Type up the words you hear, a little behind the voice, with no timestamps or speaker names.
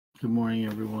Good morning,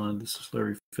 everyone. This is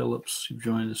Larry Phillips. You've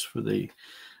joined us for the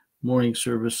morning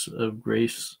service of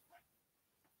Grace,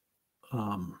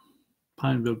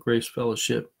 Pineville Grace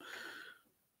Fellowship.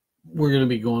 We're going to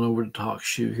be going over to Talk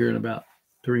Shoe here in about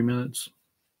 3 minutes.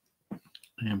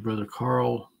 And Brother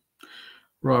Carl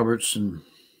Roberts and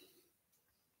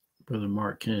Brother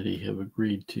Mark Kennedy have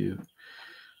agreed to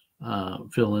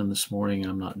fill in this morning.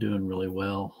 I'm not doing really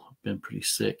well. I've been pretty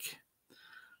sick.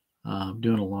 I'm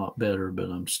doing a lot better,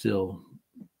 but I'm still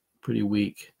pretty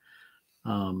weak.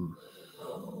 Mark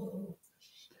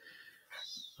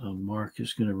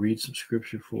is going to read some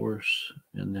scripture for us,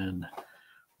 and then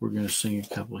we're going to sing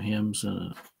a couple of hymns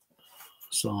and a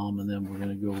psalm, and then we're going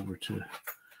to go over to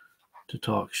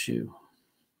Talk Shoe.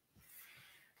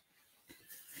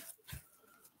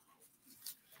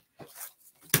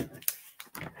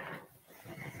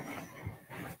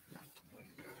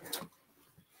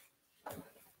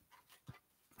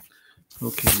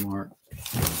 Okay, Mark.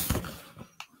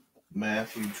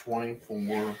 Matthew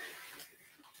 24,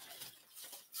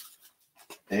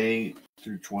 8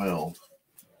 through 12.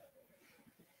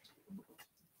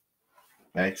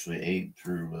 Actually, 8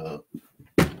 through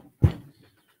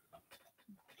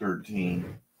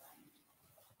 13.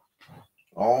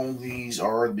 All these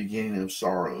are the beginning of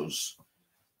sorrows.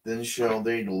 Then shall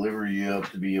they deliver you up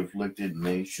to be afflicted, and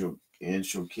they shall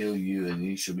kill you, and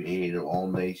ye shall be hated of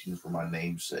all nations for my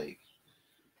name's sake.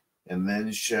 And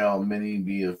then shall many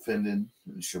be offended,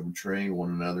 and shall betray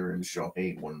one another, and shall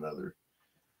hate one another.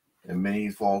 And many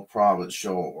false prophets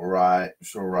shall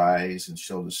rise, and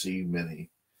shall deceive many.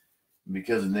 And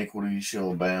because iniquity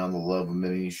shall abound, the love of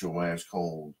many shall wax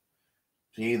cold.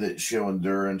 He that shall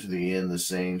endure unto the end, the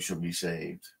same shall be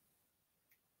saved.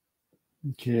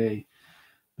 Okay.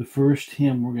 The first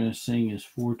hymn we're going to sing is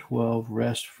 412,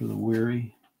 Rest for the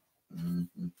Weary.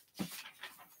 Mm-hmm.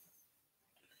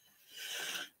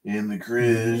 In the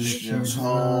Christian's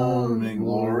home in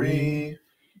glory,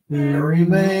 there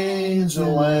remains a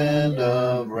land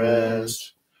of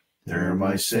rest. There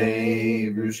my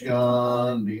Savior's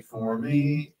gone before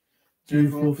me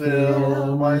to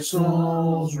fulfill my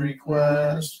soul's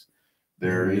request.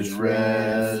 There is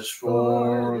rest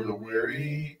for the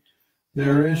weary.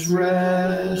 There is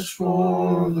rest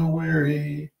for the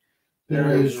weary.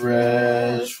 There is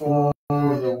rest for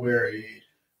the weary.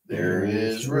 There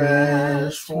is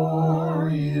rest for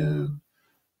you.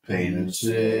 Pain and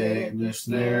sickness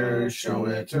ne'er shall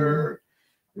enter.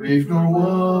 Grief nor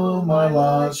woe my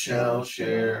lot shall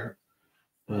share.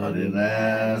 But in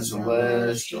that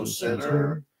celestial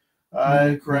center, I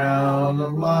a crown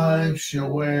of life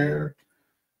shall wear.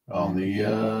 On the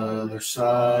other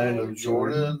side of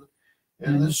Jordan,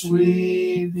 in the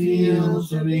sweet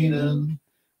fields of Eden,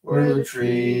 where the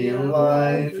tree of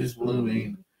life is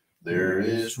blooming, there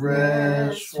is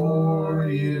rest for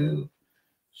you.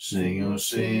 Sing, oh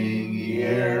sing, ye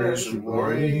heirs of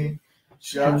glory,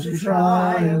 shouts of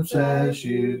triumphs as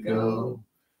you go.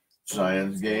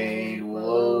 Zion's gate will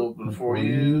open for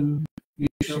you, you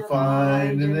shall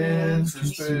find an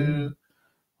entrance through.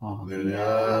 On the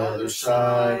other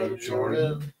side of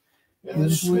Jordan, in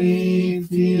the sweet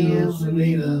fields of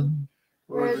Eden,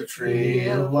 where the tree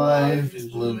of life is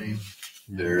blooming,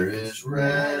 there is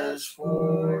rest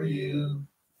for you.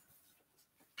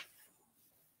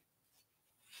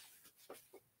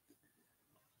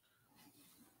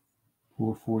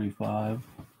 $445.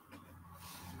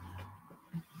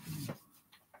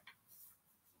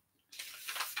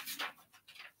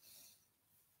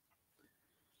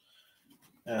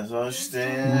 As I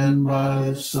stand by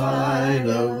the side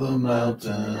of the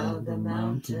mountain,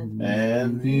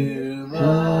 and view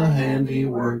the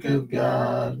handiwork of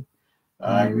God,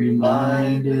 I'm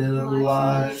reminded of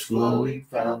life's flowing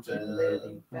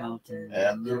fountain,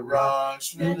 and the rocks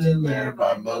smitten there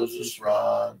by Moses'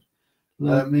 rod.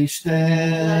 Let me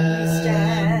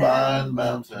stand by the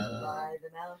mountain,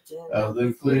 of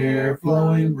the clear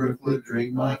flowing brooklet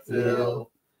drink my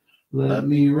fill. Let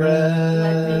me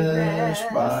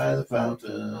rest by the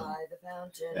fountain,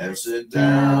 and sit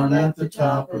down at the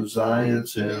top of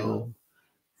Zion's hill.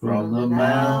 From the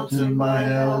mountain my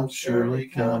help surely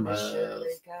cometh.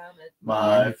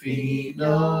 My feet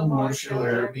no more shall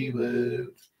e'er be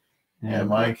moved, and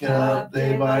my cup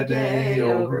day by day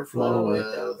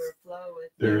overfloweth.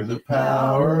 There the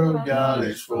power of God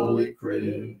is fully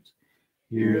proved.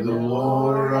 Here the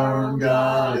Lord our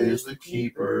God is the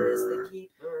keeper.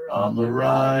 On the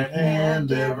right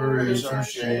hand ever is our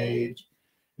shade.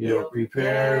 He'll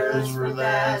prepare us for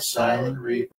that silent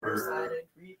reaper.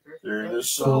 There the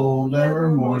soul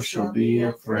nevermore shall be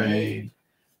afraid.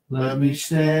 Let me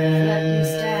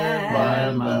stand by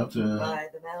the mountain,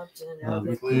 of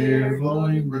the clear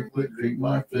flowing brooklet drink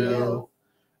my fill.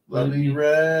 Let me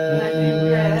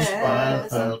rest by the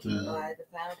fountain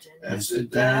and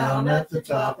sit down at the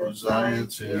top of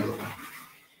Zion's hill.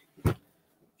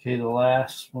 Okay, the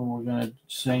last one we're going to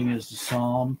sing is the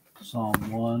Psalm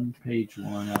 1, page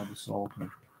 1 out of the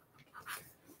Psalter.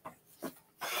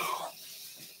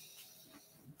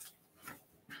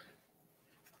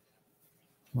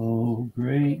 Oh,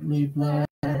 greatly blessed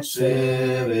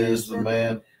is the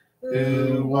man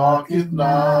who walketh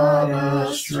not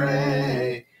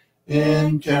astray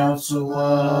in counsel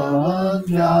of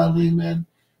ungodly men,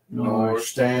 nor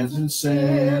stands in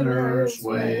sinners'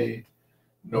 way,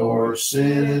 nor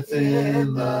sitteth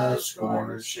in the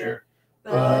scorner's share,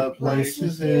 but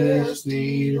placeth his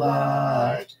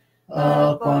delight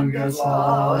upon God's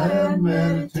law and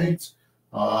meditates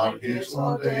on his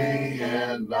law day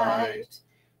and night.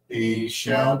 He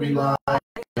shall be like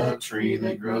a tree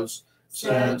that grows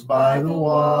set by the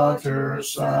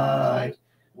waterside,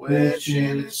 which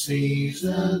in its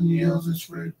season yields its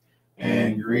fruit,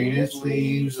 and green its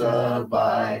leaves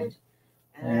abide.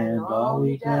 And all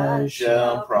he does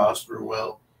shall prosper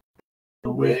well.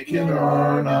 The wicked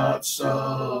are not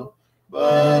so,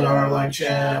 but are like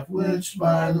chaff which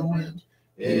by the wind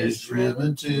is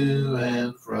driven to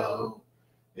and fro.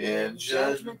 In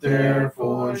judgment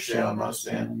therefore shall not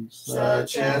stand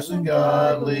such as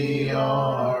ungodly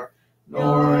are,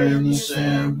 nor in the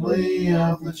assembly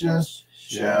of the just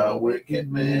shall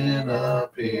wicked men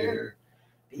appear.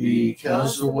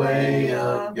 Because the way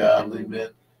of godly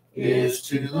men is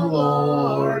to the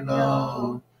Lord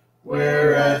known,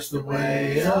 whereas the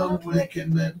way of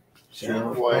wicked men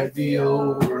shall quite be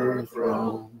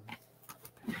overthrown.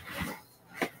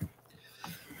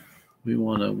 We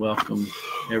want to welcome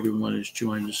everyone who's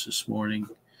joined us this morning,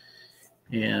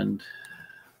 and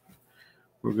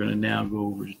we're going to now go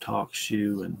over to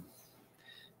TalkShoe and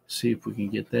see if we can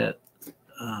get that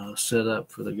set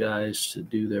up for the guys to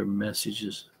do their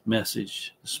message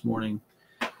this morning.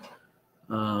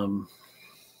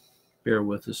 Bear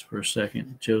with us for a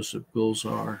second. Joseph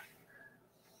Gulzar,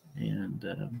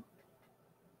 and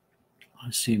I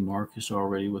see Mark is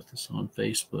already with us on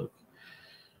Facebook.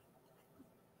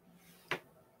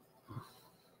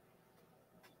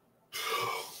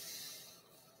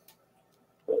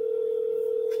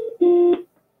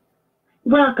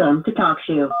 Welcome to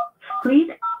TalkShoe.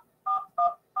 Please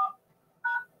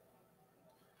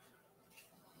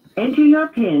enter your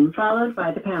PIN followed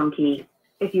by the pound key.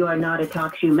 If you are not a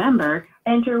TalkShoe member,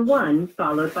 enter 1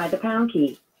 followed by the pound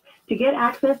key. To get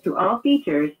access to all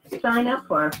features, sign up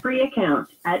for a free account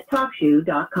at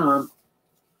TalkShoe.com.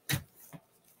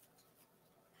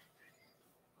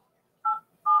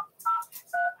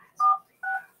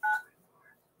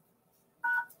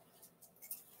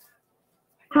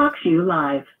 TalkShoe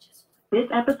Live. This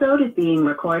episode is being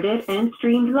recorded and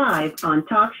streamed live on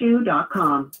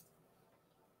TalkShoe.com.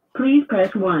 Please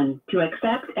press 1 to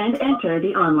accept and enter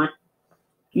the online.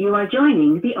 You are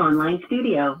joining the online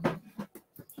studio.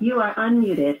 You are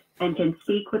unmuted and can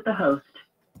speak with the host.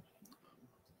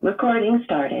 Recording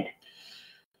started.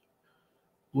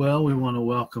 Well, we want to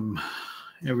welcome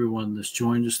everyone that's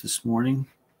joined us this morning.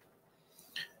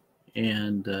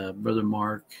 And Brother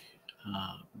Mark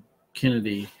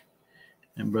Kennedy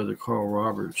and Brother Carl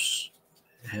Roberts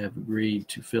have agreed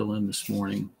to fill in this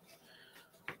morning.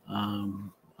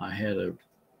 I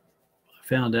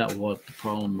found out what the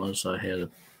problem was. I had a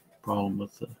problem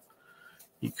with the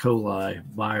E. coli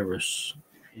virus,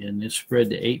 and it's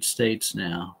spread to 8 states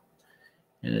now,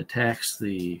 and it attacks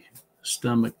the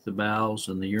stomach, the bowels,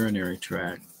 and the urinary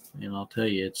tract. And I'll tell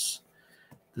you, it's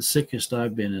the sickest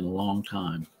I've been in a long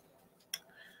time.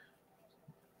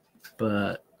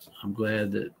 But I'm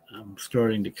glad that I'm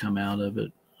starting to come out of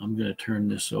it. I'm going to turn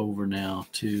this over now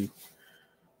to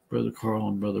Brother Carl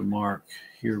and Brother Mark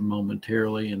here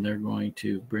momentarily, and they're going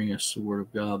to bring us the Word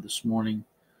of God this morning.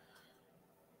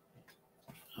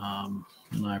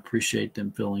 And I appreciate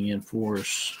them filling in for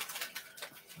us.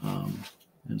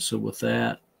 And so with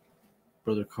that,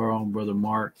 Brother Carl and Brother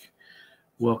Mark,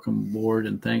 welcome aboard,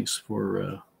 and thanks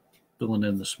for filling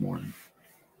in this morning.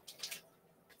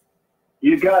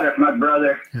 You got it, my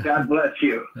brother. God bless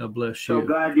you. God bless you. So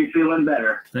glad you're feeling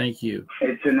better. Thank you.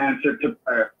 It's an answer to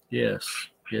prayer. Yes.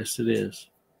 Yes, it is.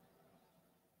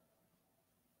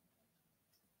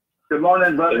 Good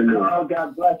morning, Brother Carl.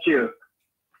 God bless you.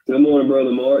 Good morning,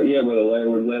 Brother Mark. Yeah, Brother Larry,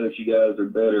 we're glad that you guys are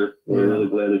better. We're really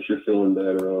glad that you're feeling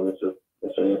better. That's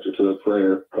an answer to a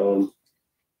prayer. Brother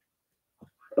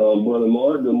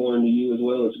Mark, good morning to you as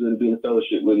well. It's good to be in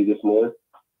fellowship with you this morning.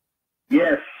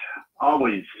 Yes,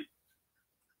 always.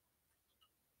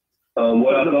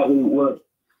 What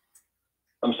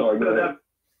I'm sorry, go ahead.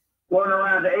 Going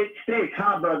around the 8 states,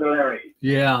 huh, Brother Larry?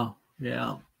 Yeah.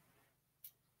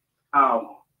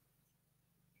 Oh.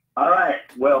 All right.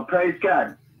 Well, praise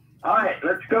God. All right,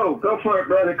 let's go. Go for it,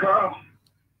 Brother Carl.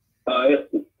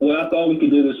 What I thought we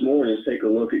could do this morning is take a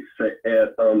look at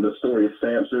the story of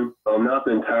Samson. Not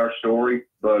the entire story,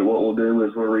 but what we'll do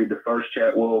is we'll read the first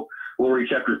chapter. We'll read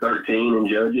chapter 13 in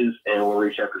Judges, and we'll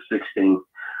read chapter 16.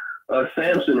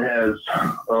 Samson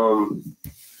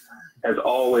has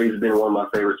always been one of my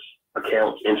favorite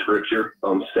accounts in Scripture.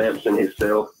 Samson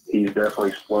himself, he's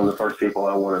definitely one of the first people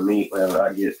I want to meet when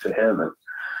I get to heaven,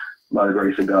 by the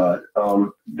grace of God.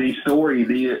 The story,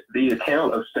 the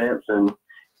account of Samson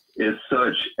is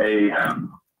such a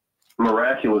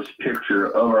miraculous picture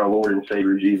of our Lord and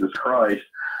Savior Jesus Christ.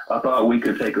 I thought we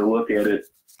could take a look at it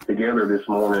together this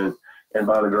morning, and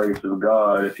by the grace of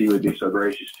God, if He would be so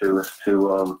gracious to us,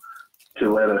 to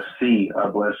let us see our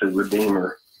blessed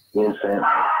Redeemer in Samson.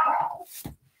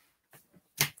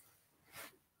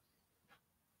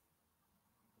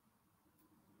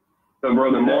 So,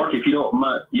 Brother Mark, if you don't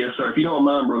mind, yes, sir. If you don't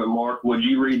mind, Brother Mark, would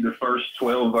you read the first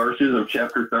 12 verses of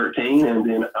chapter 13, and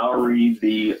then I'll read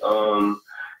the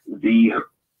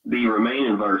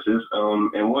remaining verses.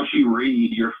 And once you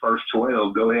read your first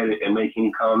 12, go ahead and make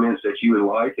any comments that you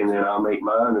would like, and then I'll make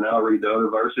mine, and I'll read the other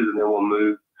verses, and then we'll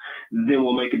move. Then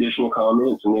we'll make additional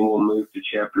comments, and then we'll move to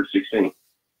chapter 16.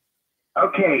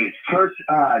 Okay, first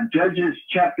Judges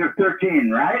chapter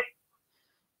 13, right?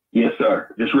 Yes,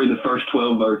 sir. Just read the first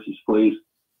 12 verses, please.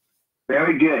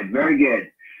 Very good, very good.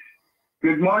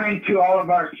 Good morning to all of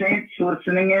our saints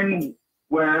listening in,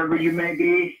 wherever you may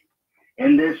be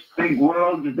in this big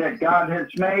world that God has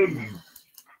made.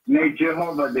 May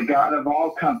Jehovah, the God of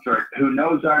all comfort, who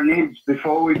knows our needs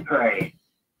before we pray,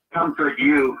 comfort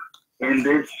you in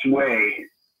this way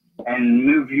and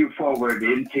move you forward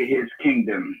into His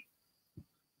kingdom.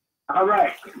 All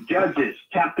right, Judges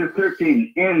chapter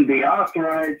 13 in the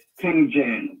Authorized King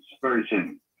James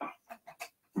Version.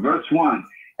 Verse 1,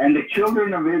 and the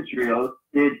children of Israel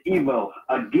did evil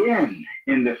again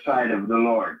in the sight of the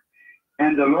Lord.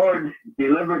 And the Lord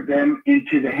delivered them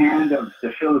into the hand of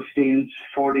the Philistines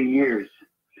 40 years.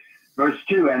 Verse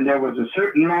 2, and there was a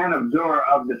certain man of Zor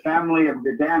of the family of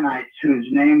the Danites, whose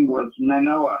name was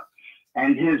Manoah,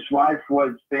 and his wife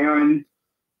was barren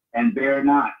and bare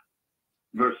not.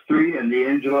 Verse 3, and the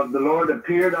angel of the Lord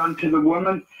appeared unto the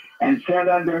woman and said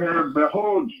unto her,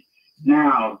 behold,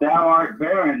 now thou art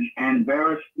barren and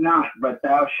bearest not, but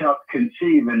thou shalt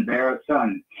conceive and bear a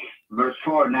son. Verse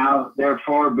 4, now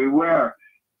therefore beware,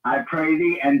 I pray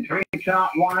thee, and drink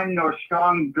not wine nor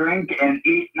strong drink, and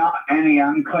eat not any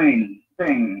unclean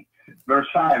thing. Verse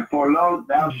 5, for lo,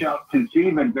 thou shalt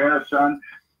conceive and bear a son,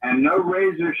 and no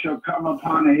razor shall come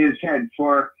upon his head,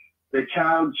 for the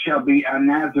child shall be a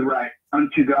Nazarite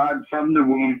unto God from the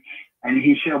womb, and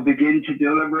he shall begin to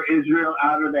deliver Israel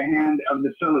out of the hand of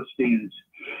the Philistines.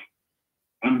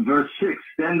 And verse 6,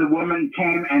 then the woman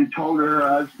came and told her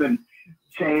husband,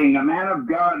 saying, a man of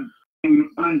God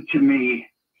came unto me,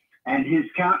 and his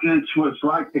countenance was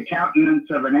like the countenance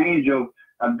of an angel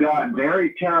of God,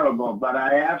 very terrible. But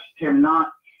I asked him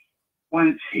not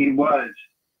whence he was,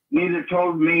 neither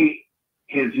told me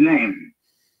his name.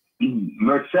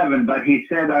 Verse 7, but he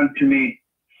said unto me,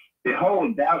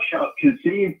 behold, thou shalt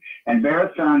conceive and bear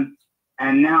a son,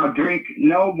 and now drink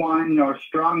no wine nor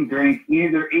strong drink,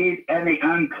 neither eat any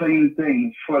unclean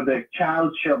things, for the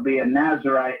child shall be a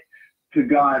Nazarite to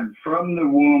God from the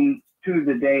womb to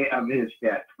the day of his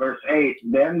death. Verse 8,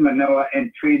 then Manoah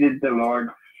entreated the Lord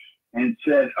and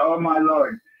said, O my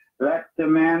Lord, let the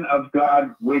man of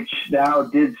God which thou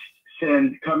didst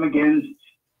send come again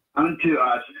unto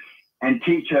us, and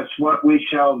teach us what we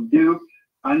shall do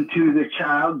unto the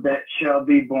child that shall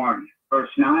be born. Verse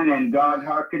 9, and God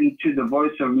hearkened to the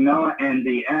voice of Noah, and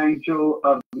the angel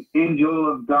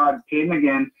of God came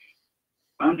again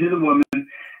unto the woman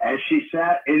as she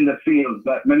sat in the field,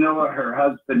 but Manoah her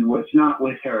husband was not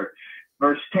with her.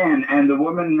 Verse 10, and the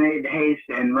woman made haste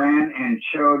and ran and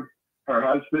showed her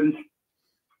husband,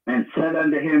 and said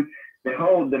unto him,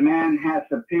 behold, the man hath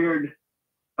appeared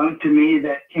unto me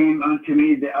that came unto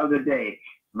me the other day.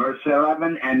 Verse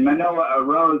 11, and Manoah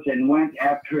arose and went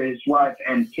after his wife,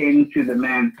 and came to the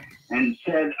man, and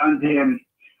said unto him,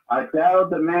 art thou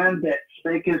the man that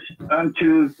spakest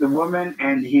unto the woman?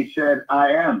 And he said,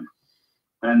 I am.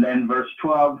 And then verse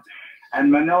 12,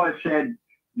 and Manoah said,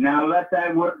 now let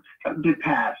thy words come to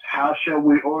pass. How shall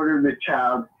we order the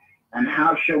child, and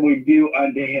how shall we do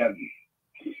unto him?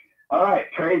 All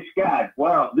right, praise God.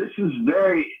 Well, this is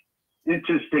very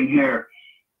interesting here.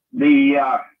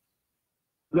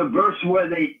 The verse where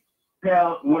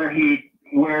he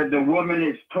where the woman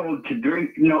is told to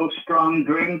drink no strong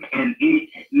drink and eat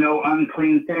no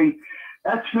unclean thing.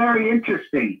 That's very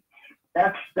interesting.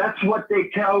 That's what they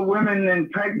tell women in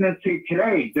pregnancy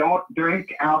today. Don't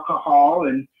drink alcohol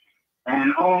and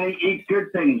only eat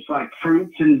good things like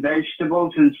fruits and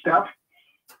vegetables and stuff.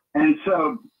 And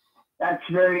so that's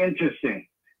very interesting.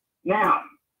 Now,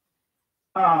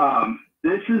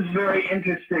 this is very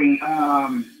interesting.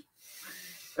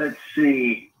 Let's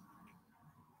see.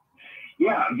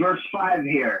 Yeah, verse 5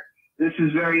 here. This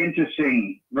is very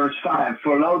interesting. Verse 5.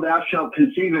 For lo, thou shalt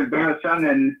conceive and bear a son,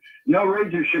 and no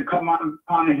razor shall come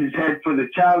upon his head, for the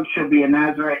child shall be a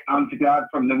Nazarite unto God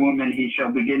from the womb, and he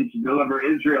shall begin to deliver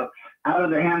Israel out of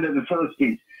the hand of the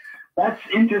Philistines. That's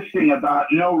interesting about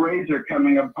no razor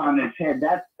coming upon his head.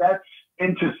 That's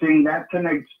interesting. That's an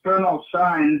external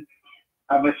sign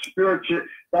of a spiritual.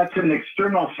 That's an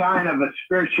external sign of a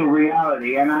spiritual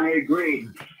reality. And I agree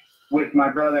with my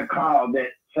brother Carl that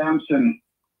Samson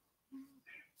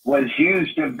was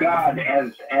used of God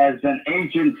as an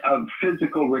agent of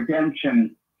physical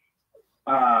redemption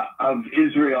of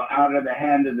Israel out of the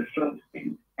hand of the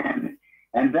Philistines.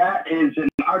 And that is an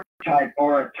archetype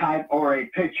or a type or a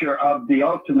picture of the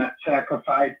ultimate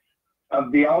sacrifice,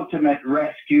 of the ultimate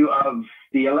rescue of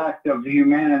the elect of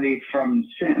humanity from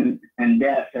sin and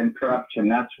death and corruption.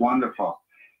 That's wonderful.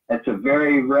 That's a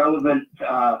very relevant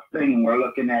thing we're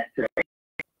looking at today.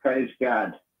 Praise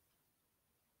God.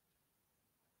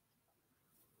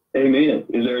 Amen.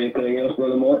 Is there anything else,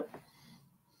 Brother Mark?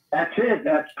 That's it.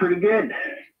 That's pretty good.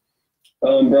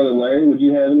 Brother Larry, would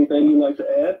you have anything you'd like to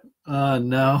add?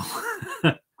 No.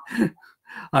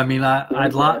 I mean,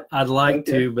 I'd like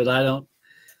to, but I don't.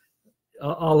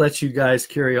 I'll let you guys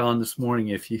carry on this morning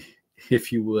if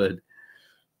you would.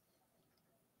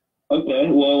 Okay.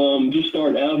 Well, just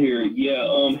starting out here, yeah.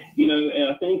 And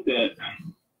I think that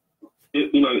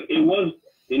it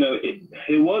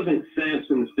wasn't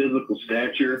Samson's physical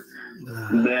stature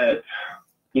that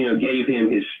gave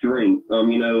him his strength.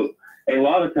 A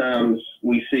lot of times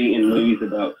we see in movies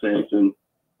about Samson,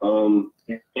 and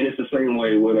it's the same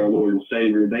way with our Lord and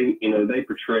Savior. They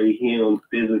portray him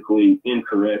physically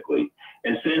incorrectly,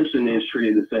 and Samson is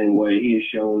treated the same way. He is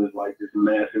shown as like this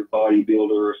massive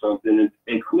bodybuilder or something,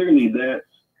 and clearly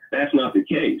that's not the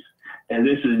case. And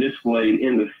this is displayed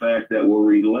in the fact that we'll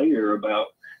read later about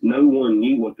no one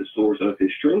knew what the source of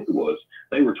his strength was.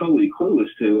 They were totally clueless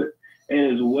to it.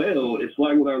 And as well, it's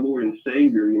like with our Lord and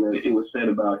Savior, it was said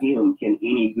about him, can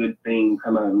any good thing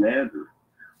come out of Nazareth?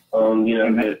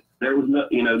 That there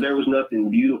was nothing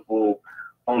beautiful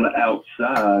on the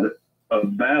outside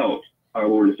about our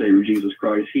Lord and Savior Jesus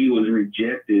Christ. He was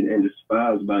rejected and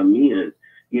despised by men,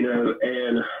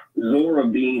 and Zora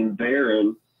being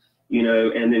barren,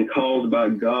 and then caused by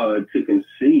God to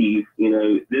conceive,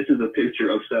 this is a picture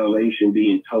of salvation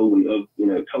being totally of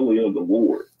the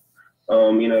Lord.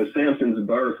 Samson's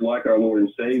birth, like our Lord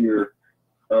and Savior,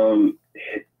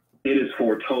 it is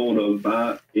foretold of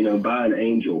by an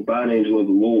angel of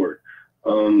the Lord.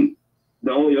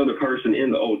 The only other person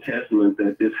in the Old Testament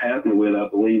that this happened with, I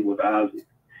believe, was Isaac,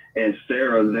 and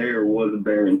Sarah there was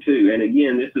barren too. And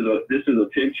again, this is a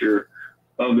picture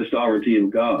of the sovereignty of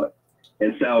God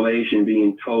and salvation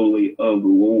being totally of the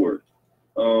Lord.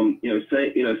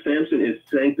 Samson is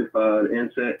sanctified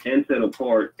and set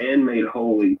apart and made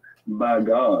holy by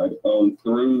God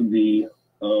through the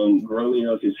growing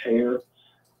of his hair,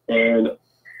 and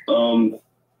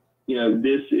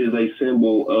this is a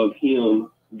symbol of him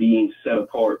being set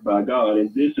apart by God,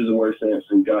 and this is where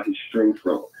Samson got his strength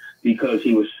from, because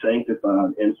he was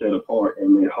sanctified and set apart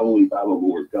and made holy by the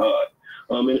Lord God.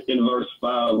 In verse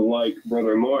 5, like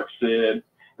Brother Mark said,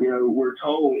 we're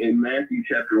told in Matthew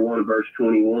chapter 1, verse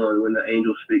 21, when the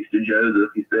angel speaks to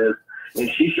Joseph, he says, "And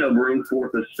she shall bring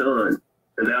forth a son,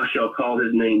 and thou shalt call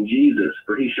his name Jesus,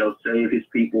 for he shall save his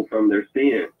people from their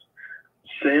sins."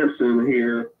 Samson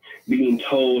here being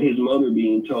told, his mother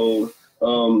being told,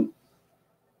 and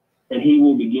he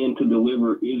will begin to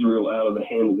deliver Israel out of the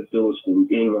hand of the Philistines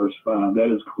in verse 5.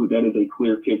 That is a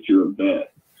clear picture of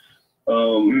that.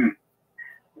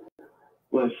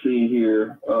 Let's see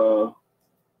here.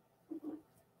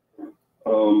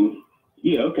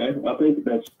 Okay. I think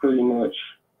that's pretty much.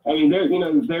 I mean,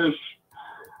 there's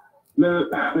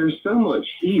so much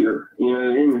here,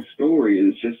 in the story.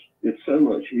 It's so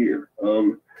much here.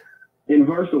 In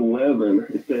verse 11,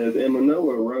 it says, "And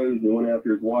Manoah arose and went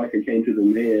after his wife and came to the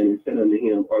man and said unto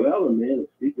him, Art thou the man that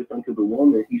speaketh unto the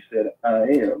woman? He said, I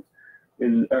am."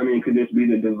 Could this be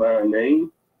the divine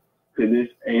name? Could this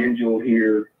angel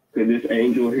here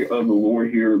of the Lord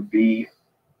here be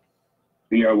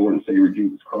our Lord and Savior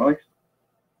Jesus Christ?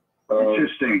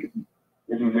 Interesting.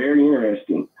 It's very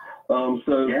interesting.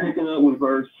 Picking up with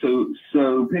verse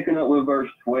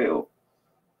 12.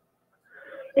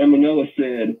 And Manoah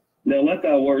said, now let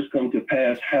thy words come to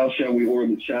pass. How shall we order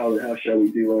the child, and how shall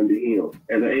we do unto him?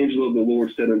 And the angel of the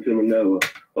Lord said unto Manoah,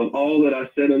 of all that I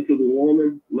said unto the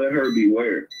woman, let her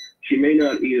beware. She may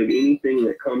not eat of anything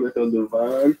that cometh of the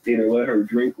vine, neither let her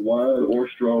drink wine or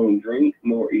strong drink,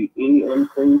 nor eat any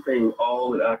unclean thing.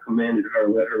 All that I commanded her,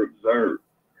 let her observe.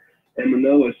 And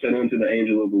Manoah said unto the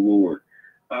angel of the Lord,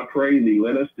 I pray thee,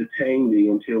 let us detain thee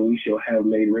until we shall have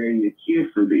made ready a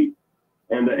kid for thee.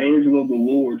 And the angel of the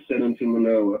Lord said unto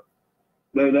Manoah,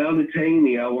 though thou detain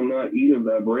me, I will not eat of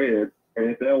thy bread. And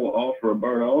if thou wilt offer a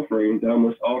burnt offering, thou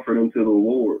must offer it unto the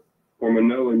Lord. For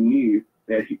Manoah knew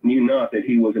not that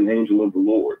he was an angel of the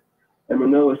Lord. And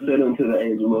Manoah said unto the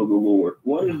angel of the Lord,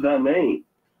 what is thy name?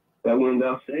 That when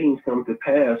thou sayings come to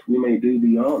pass, we may do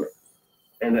thee honor.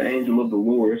 And the angel of the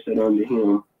Lord said unto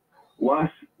him, why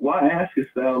askest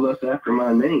thou thus after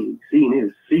my name, seeing it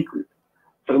is secret?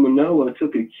 So Manoah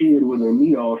took a kid with a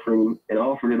meat offering and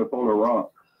offered it upon a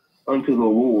rock unto the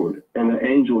Lord, and the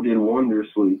angel did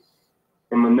wondrously.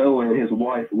 And Manoah and his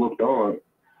wife looked on.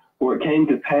 For it came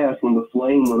to pass when the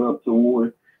flame went up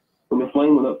toward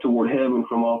heaven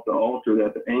from off the altar,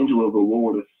 that the angel of the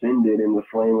Lord ascended in the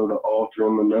flame of the altar,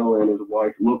 and Manoah and his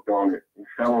wife looked on it and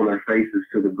fell on their faces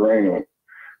to the ground.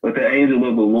 But the angel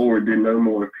of the Lord did no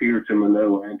more appear to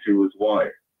Manoah and to his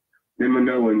wife. Then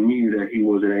Manoah knew that he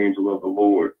was an angel of the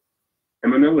Lord.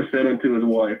 And Manoah said unto his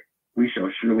wife, we shall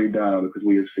surely die, because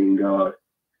we have seen God.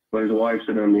 But his wife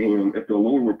said unto him, if the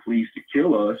Lord were pleased to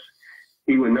kill us,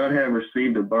 he would not have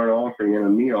received a burnt offering and a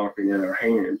meat offering at our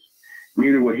hands.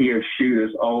 Neither would he have shewed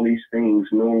us all these things,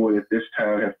 nor would at this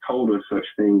time have told us such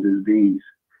things as these.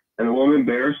 And the woman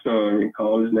bare a son, and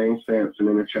called his name Samson,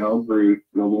 and the child grew,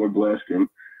 and the Lord blessed him.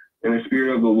 And the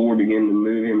Spirit of the Lord began to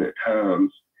move him at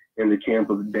times in the camp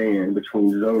of Dan,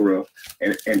 between Zorah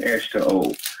and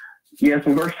Eshtaol. Yes,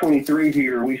 in verse 23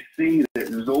 here, we see that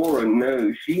Zorah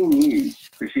knows, she knew,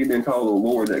 because she'd been told the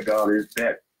Lord that God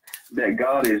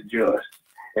is just,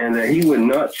 and that he would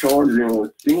not charge them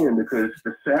with sin, because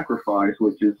the sacrifice,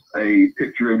 which is a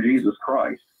picture of Jesus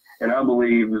Christ, and I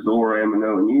believe Zorah and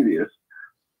Manoah knew this,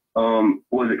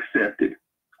 was accepted.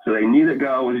 So they knew that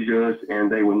God was just,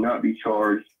 and they would not be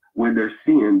charged with their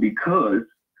sin, because,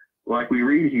 like we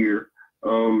read here,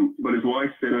 but his wife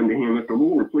said unto him, if the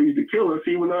Lord were pleased to kill us,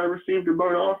 he would not have received a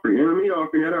burnt offering and a meat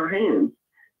offering at our hands.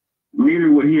 Neither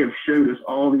would he have showed us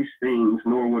all these things,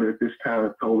 nor would at this time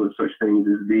have told us such things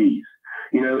as these.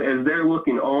 You know, as they're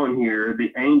looking on here,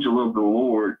 the angel of the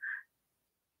Lord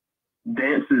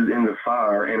dances in the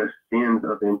fire and ascends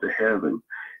up into heaven.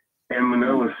 And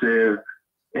Manoah says,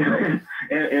 and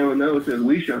Manoah says,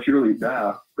 we shall surely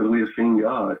die, because we have seen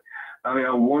God. I mean,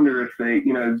 I wonder if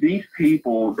these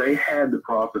people, they had the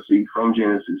prophecy from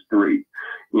Genesis 3.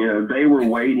 You know, they were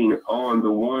waiting on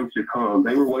the one to come.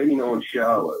 They were waiting on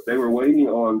Shiloh. They were waiting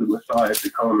on the Messiah to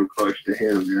come and crush the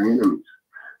head of their enemies.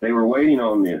 They were waiting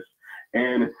on this.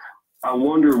 And I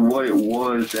wonder what it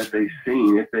was that they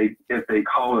seen, if they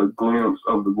caught a glimpse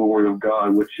of the glory of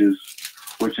God, which is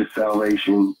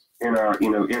salvation in our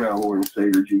Lord and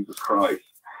Savior Jesus Christ.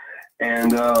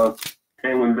 And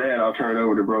with that, I'll turn it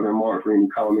over to Brother Mark for any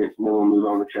comments, and then we'll move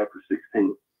on to chapter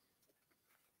 16.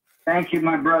 Thank you,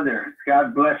 my brother.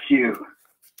 God bless you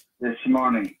this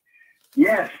morning.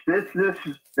 Yes,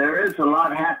 there is a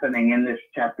lot happening in this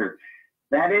chapter.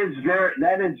 That is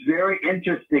very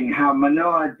interesting how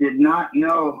Manoah did not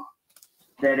know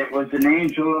that it was an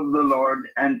angel of the Lord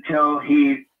until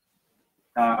he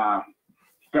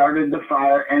started the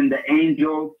fire, and the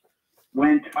angel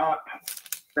went up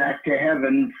back to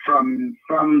heaven from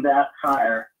that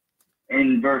fire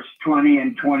in verse 20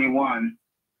 and 21.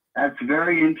 That's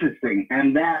very interesting.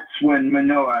 And that's when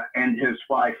Manoah and his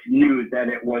wife knew that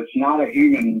it was not a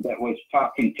human that was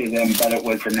talking to them, but it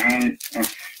was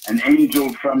an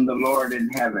angel from the Lord in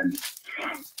heaven.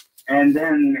 And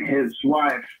then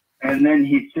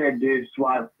he said to his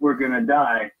wife, we're going to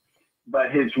die.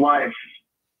 But his wife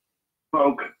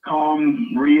spoke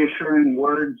calm, reassuring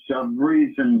words of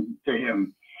reason to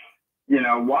him. You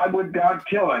know, why would God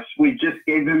kill us? We just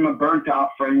gave him a burnt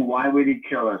offering. Why would he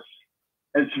kill us?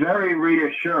 It's very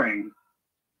reassuring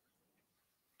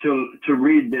to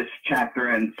read this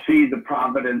chapter and see the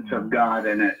providence of God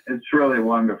in it. It's really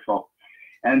wonderful.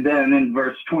 And then in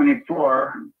verse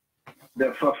 24,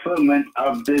 the fulfillment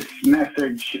of this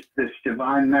message, this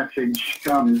divine message,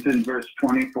 comes in verse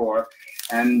 24,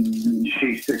 and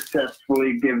she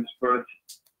successfully gives birth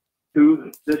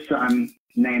to the son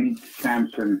named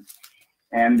Samson.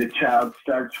 And the child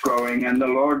starts growing, and the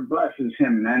Lord blesses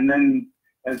him. And then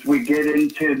as we get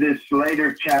into this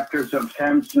later chapters of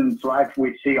Samson's life,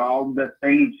 we see all the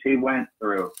things he went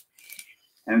through.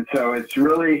 And so it's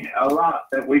really a lot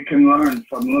that we can learn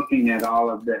from looking at all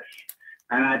of this.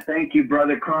 And I thank you,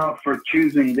 Brother Carl, for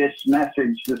choosing this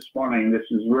message this morning. This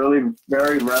is really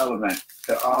very relevant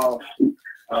to all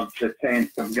of the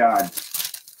saints of God.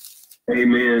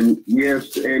 Amen.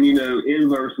 Yes, and in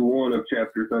verse 1 of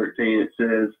chapter 13, it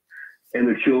says, "And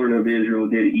the children of Israel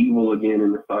did evil again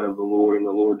in the sight of the Lord, and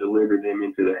the Lord delivered them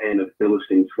into the hand of the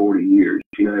Philistines 40 years.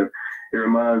 It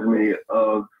reminds me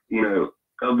of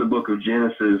the book of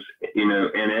Genesis,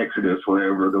 and Exodus,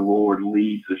 whenever the Lord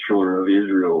leads the children of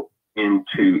Israel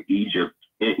into Egypt,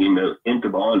 into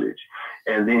bondage,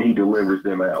 and then he delivers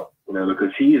them out,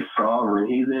 because he is sovereign.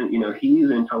 He's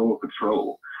in total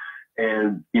control.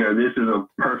 And, this is a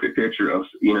perfect picture of,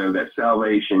 that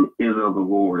salvation is of the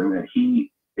Lord, and that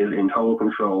he is in total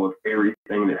control of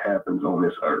everything that happens on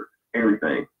this earth,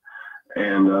 everything.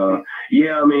 And,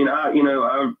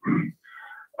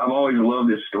 I've always loved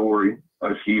this story.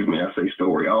 Excuse me, I say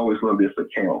story. I always love this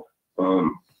account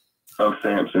of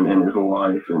Samson and his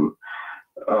life. And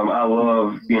I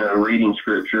love, reading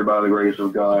scripture by the grace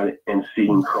of God and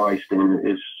seeing Christ in it.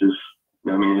 It's just,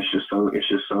 it's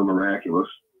just so miraculous.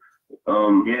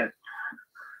 Yeah.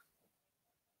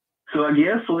 So I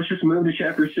guess let's just move to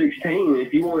chapter 16.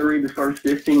 If you want to read the first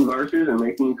 15 verses and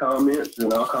make any comments,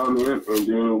 then I'll comment, and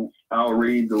then I'll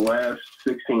read the last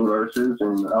 16 verses,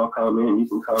 and I'll comment, you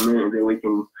can comment, and then we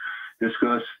can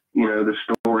discuss, the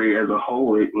story as a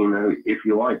whole, if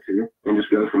you like to, and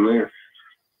just go from there.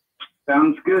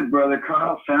 Sounds good, Brother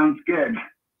Carl. Sounds good.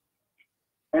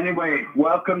 Anyway,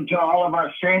 welcome to all of our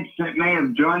saints that may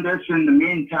have joined us in the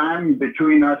meantime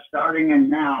between our starting and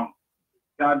now.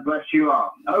 God bless you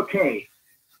all. Okay,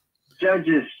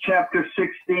 Judges chapter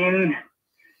 16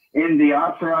 in the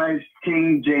Authorized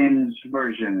King James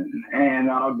Version, and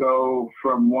I'll go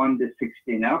from 1 to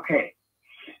 16. Okay,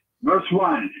 verse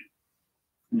 1.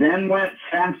 Then went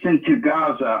Samson to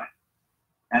Gaza,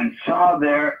 and saw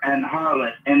there an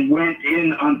harlot, and went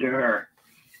in unto her.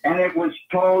 And it was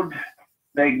told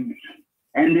the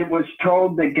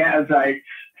Gazites,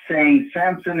 saying,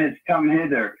 Samson is come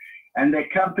hither. And they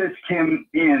compassed him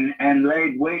in, and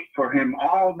laid wait for him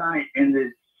all night in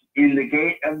the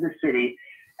gate of the city,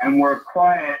 and were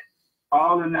quiet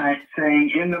all the night,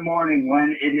 saying, in the morning,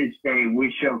 when it is day, we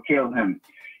shall kill him.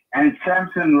 And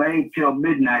Samson lay till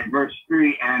midnight, verse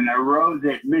 3, and arose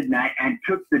at midnight, and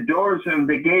took the doors of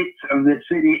the gates of the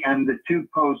city and the two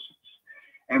posts,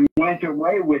 and went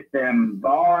away with them,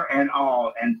 bar and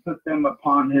all, and put them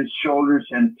upon his shoulders,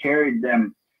 and carried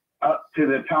them up to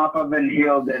the top of an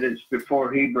hill that is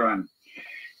before Hebron.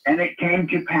 And it came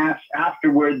to pass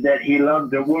afterward that he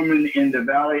loved a woman in the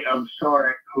valley of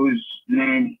Sorek, whose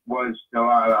name was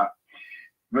Delilah.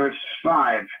 Verse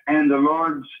 5, and the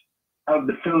lords of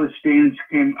the Philistines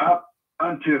came up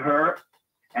unto her,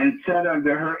 and said unto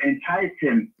her, entice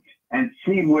him, and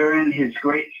see wherein his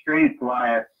great strength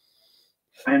lieth,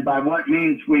 and by what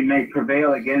means we may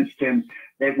prevail against him,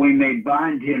 that we may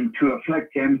bind him to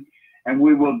afflict him, and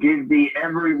we will give thee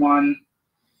every one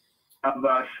of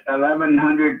us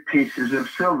 1,100 pieces of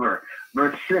silver.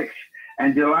 Verse 6,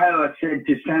 and Delilah said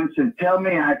to Samson, tell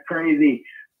me, I pray thee,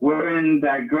 wherein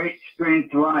thy great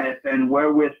strength lieth, and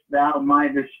wherewith thou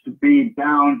mightest be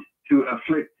bound to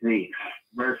afflict thee.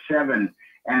 Verse 7,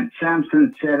 and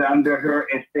Samson said unto her,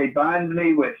 if they bind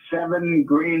me with 7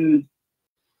 green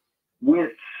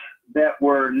withs that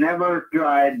were never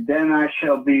dried, then I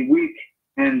shall be weak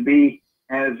and be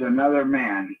as another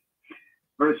man.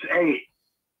 Verse 8,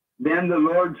 then the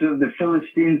lords of the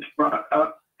Philistines brought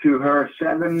up to her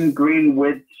 7 green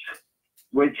withs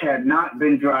which had not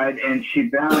been dried, and she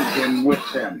bound him with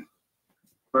them.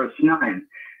 Verse 9,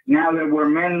 now there were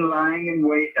men lying in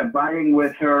wait, abiding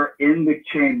with her in the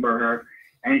chamber,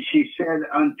 and she said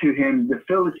unto him, the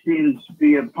Philistines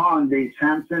be upon thee,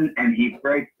 Samson, and he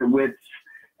brake the withs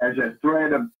as a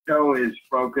thread of tow is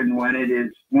broken when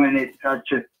it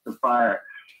toucheth the fire.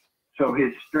 So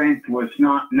his strength was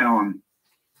not known.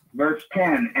 Verse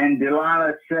 10, and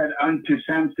Delilah said unto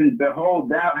Samson, behold,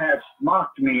 thou hast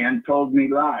mocked me and told me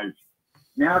lies.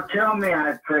 Now tell me,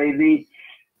 I pray thee,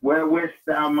 wherewith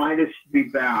thou mightest be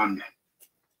bound.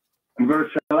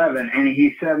 Verse 11, and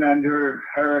he said unto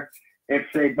her,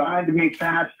 if they bind me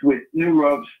fast with new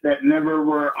ropes that never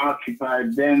were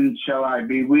occupied, then shall I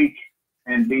be weak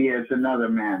and be as another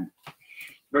man.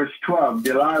 Verse 12,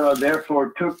 Delilah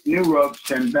therefore took new ropes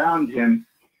and bound him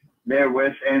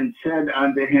therewith, and said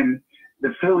unto him,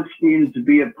 the Philistines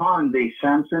be upon thee,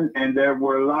 Samson, and there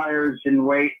were liers in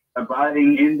wait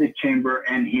abiding in the chamber,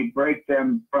 and he brake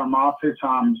them from off his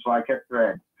arms like a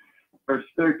thread. Verse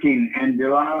 13, and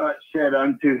Delilah said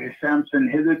unto Samson,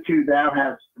 hitherto thou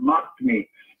hast mocked me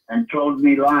and told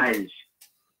me lies.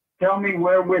 Tell me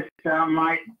wherewith thou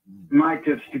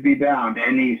mightest to be bound.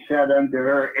 And he said unto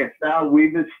her, if thou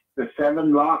weavest the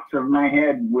 7 locks of my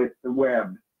head with the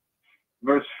web.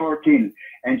 Verse 14,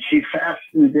 and she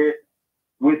fastened it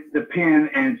with the pin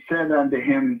and said unto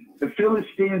him, the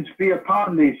Philistines be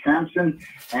upon thee, Samson.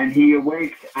 And he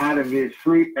awaked out of his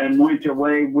sleep and went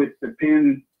away with the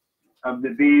pin of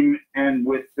the beam and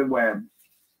with the web.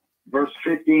 Verse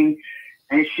 15,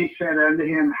 and she said unto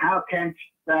him, how canst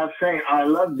thou say, I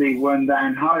love thee, when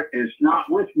thine heart is not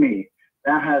with me?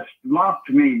 Thou hast mocked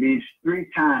me these 3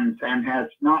 times, and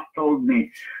hast not told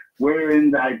me wherein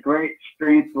thy great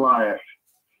strength lieth.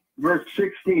 Verse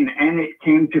 16, and it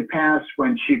came to pass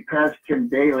when she pressed him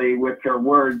daily with her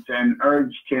words and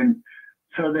urged him,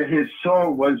 so that his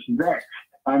soul was vexed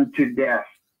unto death.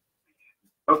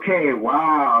 Okay,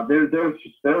 wow, there's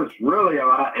really a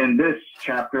lot in this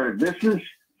chapter. This is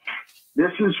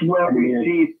where we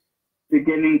see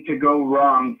beginning to go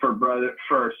wrong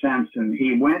for Samson.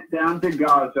 He went down to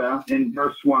Gaza in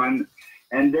verse 1,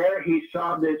 and there he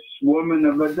saw this woman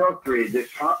of adultery,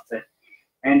 this harlot,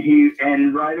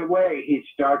 and right away he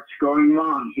starts going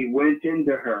wrong. He went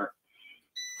into her.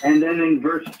 And then in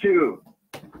verse 2,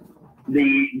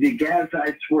 the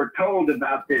Gazites were told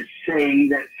about this, saying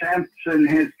that Samson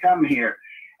has come here,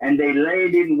 and they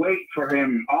laid in wait for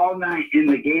him all night in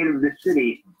the gate of the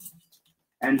city.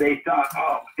 And they thought,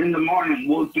 oh, in the morning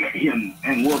we'll get him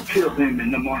and we'll kill him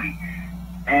in the morning.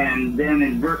 And then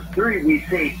in verse 3 we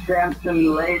say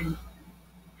Samson laid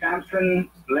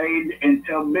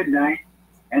until midnight,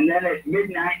 and then at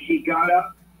midnight he got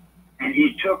up and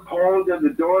he took hold of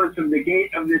the doors of the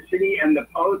gate of the city and the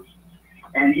posts,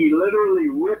 and he literally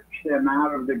ripped them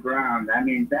out of the ground. I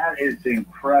mean, that is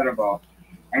incredible.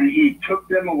 And he took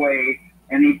them away,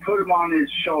 and he put them on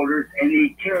his shoulders, and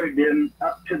he carried them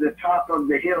up to the top of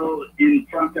the hill in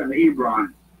front of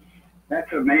Hebron.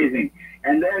 That's amazing.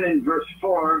 And then in verse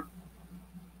 4,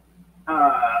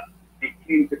 it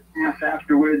came to pass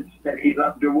afterwards that he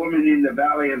loved a woman in the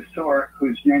valley of Sorek,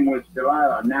 whose name was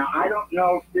Delilah. Now, I don't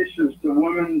know if this is the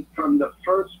woman from the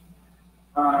first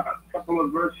couple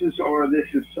of verses or this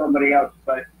is somebody else,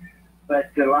 but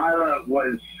Delilah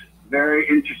was very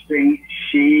interesting.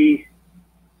 She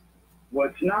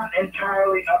was not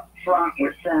entirely upfront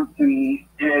with Samson,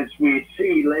 as we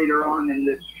see later on in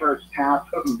this first half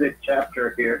of the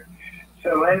chapter here.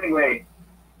 So anyway,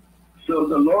 so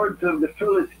the lords of the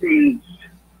Philistines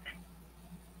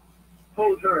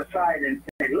pulled her aside and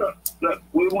said, look,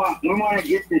 we want to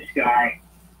get this guy,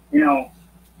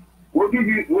 we'll give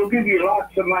you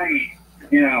lots of money,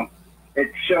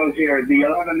 it shows here the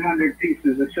 1,100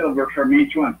 pieces of silver from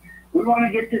each one. We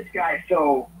want to get this guy,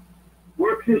 so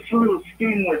work this little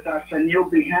scheme with us and you'll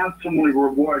be handsomely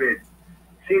rewarded.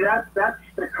 See, that's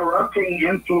the corrupting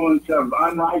influence of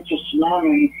unrighteous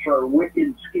mammon for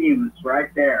wicked schemes right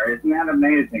there. Isn't that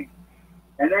amazing?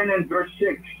 And then in verse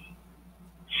 6,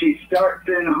 she starts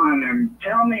in on him.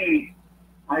 Tell me,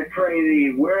 I pray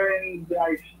thee, wherein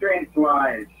thy strength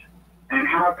lies, and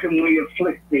how can we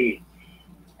afflict thee?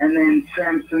 And then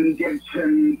Samson gives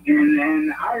him,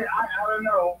 and I don't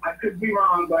know, I could be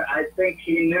wrong, but I think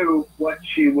he knew what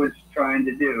she was trying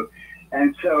to do.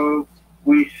 And so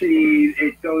we see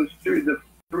it goes through the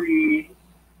 3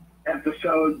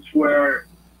 episodes where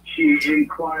she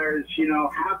inquires,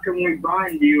 how can we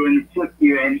bind you and afflict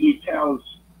you? And he tells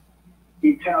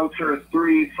her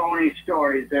 3 phony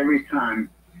stories every time.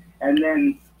 And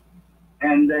then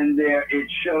there it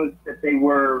shows that they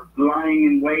were lying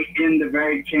in wait in the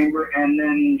very chamber, and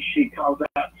then she calls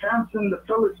out, Samson, the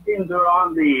Philistines are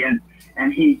on thee,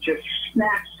 and he just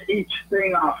snaps each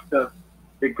thing off,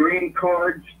 the green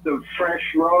cords, the fresh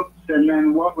ropes, and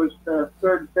then what was the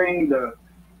third thing,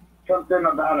 something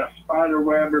about a spider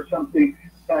web or something.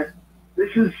 But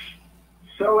this is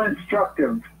so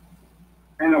instructive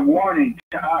and a warning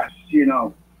to us,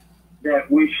 that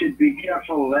we should be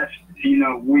careful lest,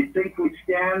 we think we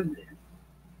stand,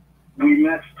 we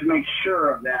must make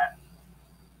sure of that,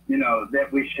 that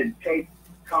we should take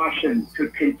caution to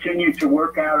continue to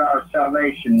work out our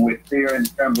salvation with fear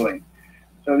and trembling.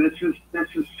 So this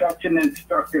is such an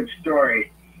instructive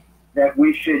story that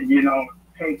we should,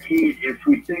 take heed. If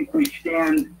we think we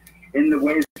stand in the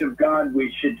ways of God,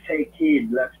 we should take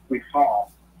heed lest we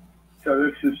fall. So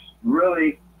this is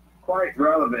really quite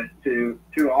relevant to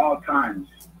all times.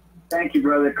 Thank you,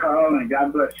 Brother Carl, and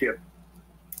God bless you.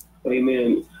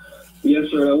 Amen. Yes,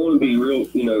 sir. I want to be real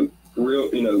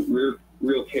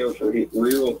real careful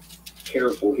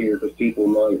here because people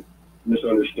might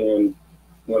misunderstand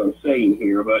what I'm saying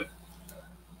here, but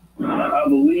I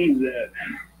believe that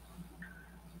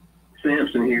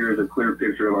Samson here is a clear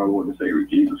picture of our Lord and Savior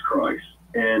Jesus Christ.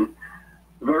 And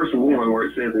verse 1, where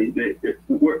it says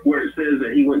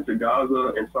that he went to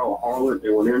Gaza and saw a harlot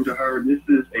and went into her, this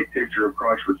is a picture of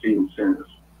Christ receiving sinners.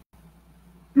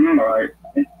 All right,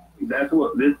 that's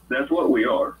what we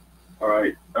are. All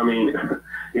right, I mean,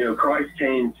 Christ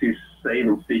came to save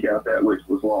and seek out that which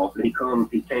was lost, and he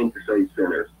came to save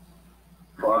sinners,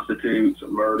 prostitutes,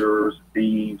 murderers,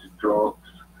 thieves, drunks,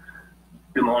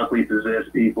 demonically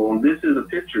possessed people. And this is a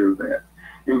picture of that.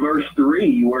 In verse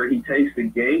 3, where he takes the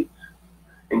gates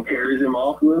and carries him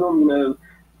off with him,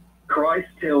 Christ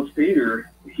tells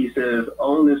Peter, he says,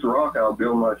 on this rock I'll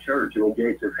build my church, and the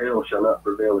gates of hell shall not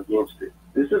prevail against it.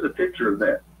 This is a picture of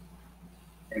that.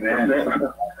 Amen.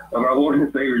 Of our Lord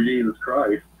and Savior Jesus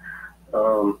Christ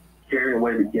carrying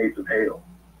away the gates of hell.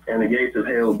 And the gates of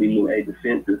hell being a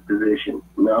defensive position,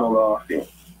 not on offense.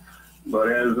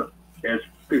 But as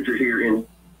pictured here in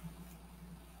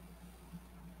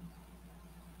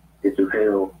gates of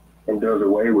hell, and does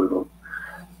away with them.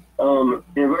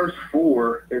 In verse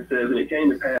 4, it says, and it came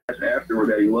to pass afterward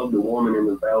that he loved a woman in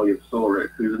the valley of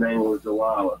Sorek, whose name was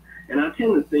Delilah. And I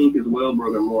tend to think as well,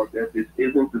 Brother Mark, that this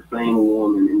isn't the same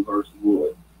woman in verse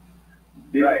 1.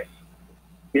 Right.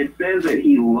 It says that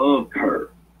he loved her.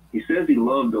 He says he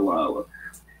loved Delilah.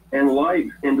 And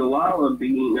Delilah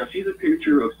being, now she's a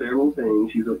picture of several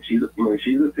things. She's a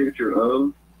picture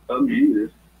of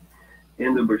Judas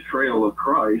in the betrayal of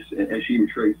Christ as she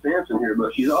betrayed Samson here,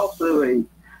 but she's also a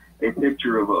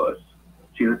picture of us.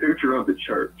 She's a picture of the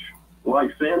church.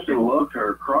 Like Samson loved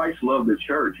her, Christ loved the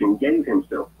church and gave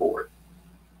himself for it.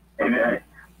 Okay?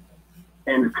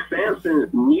 And Samson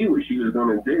knew what she was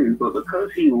going to do, but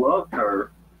because he loved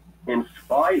her, in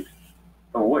spite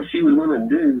of what she was going to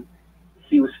do,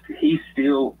 he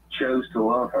still chose to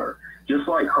love her, just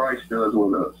like Christ does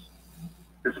with us.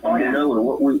 Despite knowing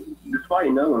what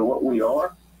we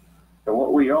are, and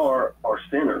what we are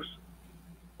sinners.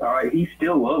 All right, he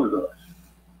still loves us.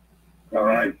 All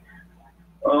right.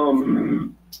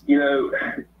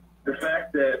 The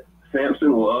fact that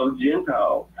Samson loved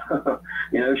Gentiles,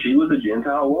 she was a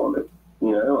Gentile woman.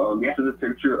 This is a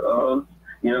picture of,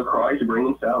 Christ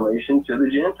bringing salvation to the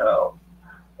Gentiles.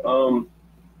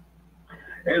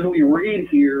 As we read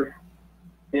here,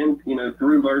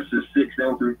 through verses 6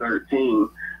 down through 13,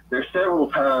 there's several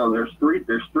times, there's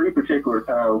three particular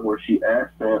times where she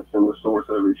asks Samson the source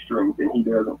of his strength, and he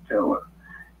doesn't tell her.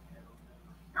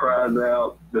 Cries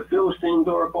out, the Philistines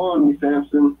are upon you,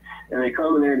 Samson, and they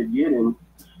come in there to get him.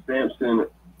 Samson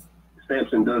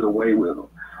does away with them.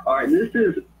 All right, this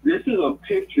is a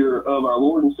picture of our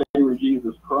Lord and Savior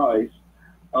Jesus Christ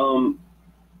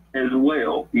as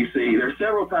well. You see, there's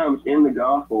several times in the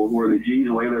Gospels where the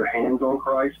Jews lay their hands on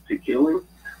Christ to kill him,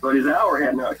 but his hour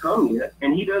had not come yet,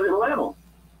 and he doesn't let them.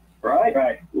 Right?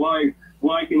 Like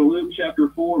in Luke chapter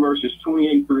 4, verses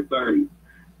 28 through 30.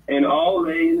 And all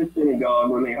they in the synagogue,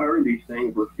 when they heard these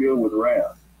things, were filled with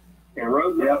wrath, and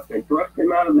rose up and thrust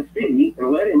him out of the city,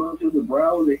 and led him unto the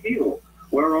brow of the hill,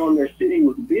 whereon their city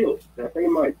was built, that they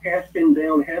might cast him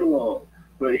down headlong.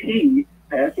 But he,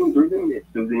 passing through the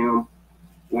midst of them,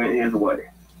 went his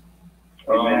way.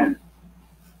 Amen.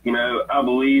 I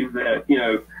believe that,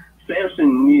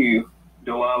 Samson knew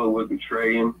Delilah would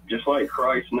betray him, just like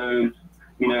Christ knows,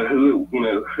 who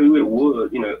it was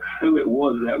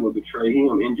that would betray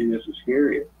him in Judas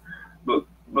Iscariot. But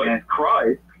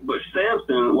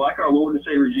Samson, like our Lord and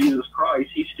Savior Jesus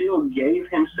Christ, he still gave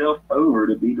himself over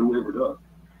to be delivered up.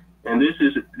 And this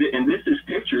is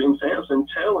pictured in Samson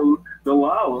telling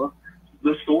Delilah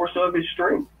the source of his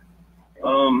strength.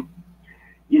 And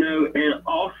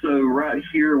also right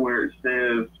here where it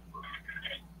says,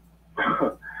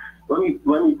 let me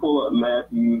pull up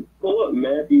Matthew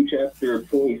chapter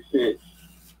 26,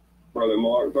 Brother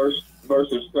Mark, verses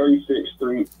 36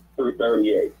 through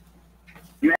 38.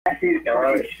 Matthew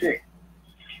 26.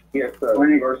 Yes, sir.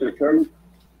 Verses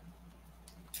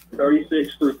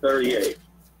 36 through 38.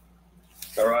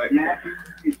 All right. Matthew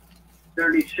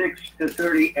 36 to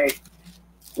 38.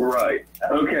 Right.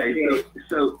 Okay.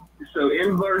 So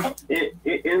in verse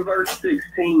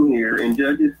 16 here, in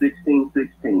Judges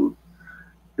 16:16,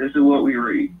 this is what we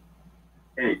read.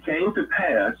 And it came to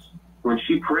pass, when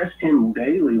she pressed him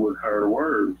daily with her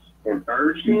words and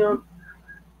urged him,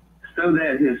 so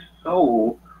that his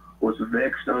soul was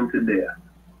vexed unto death.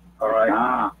 All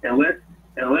right. And let's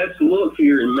look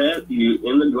here in Matthew,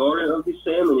 in the Garden of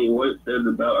Gethsemane, what it says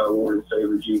about our Lord and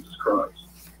Savior Jesus Christ.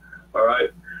 All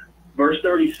right. Verse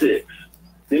 36.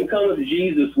 Then cometh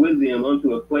Jesus with them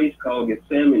unto a place called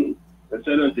Gethsemane, and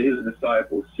said unto his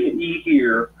disciples, Sit ye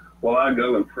here, while I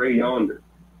go and pray yonder.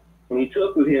 And he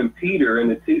took with him Peter and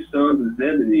the two sons of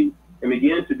Zebedee, and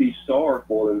began to be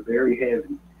sorrowful and very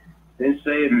heavy. Then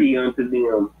saith he unto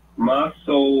them, My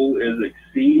soul is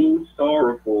exceeding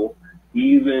sorrowful,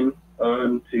 even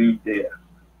unto death.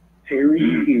 Tarry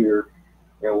ye here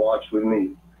and watch with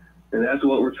me. And that's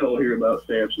what we're told here about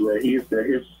Samson, that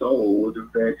his soul was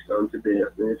vexed unto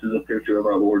death. And this is a picture of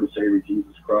our Lord and Savior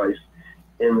Jesus Christ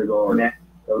in the garden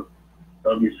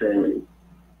of Gethsemane.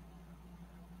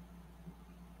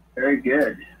 Very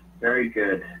good. Very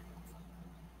good.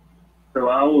 So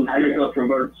I will pick up from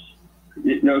verse.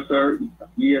 No, sir.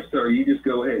 Yes, sir. You just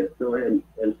go ahead. Go ahead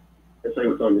and say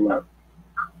what's on your mind.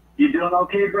 You doing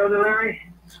okay, Brother Larry?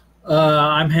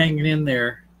 I'm hanging in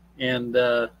there, and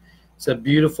it's a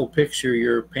beautiful picture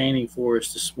you're painting for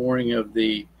us this morning of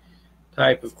the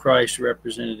type of Christ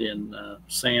represented in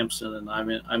Samson, and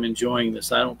I'm enjoying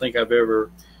this. I don't think I've ever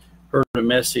heard a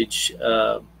message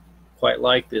quite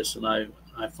like this, and I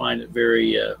find it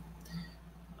very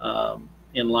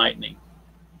enlightening.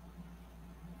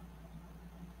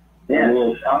 Yeah.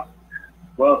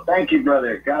 Well, thank you,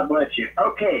 brother. God bless you.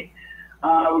 Okay,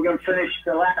 we're going to finish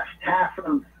the last half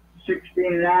of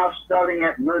 16 now, starting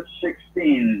at verse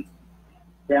 16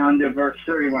 down to verse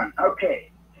 31.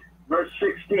 Okay, verse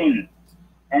 16.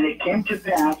 And it came to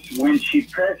pass when she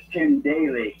pressed him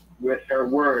daily with her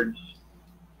words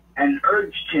and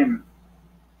urged him,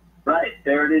 right,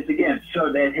 there it is again,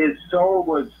 so that his soul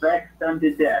was vexed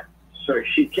unto death. So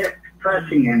she kept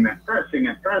pressing him and pressing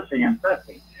and pressing and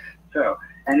pressing. So,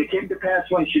 and it came to pass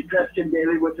when she pressed him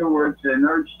daily with her words and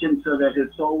urged him so that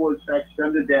his soul was vexed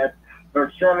unto death.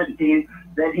 Verse 17,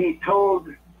 that he told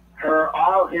her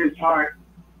all his heart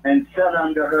and said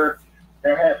unto her,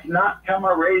 There hath not come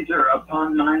a razor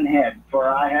upon mine head, for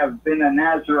I have been a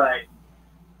Nazarite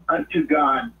unto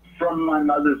God from my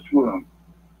mother's womb.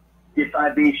 If I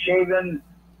be shaven,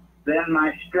 then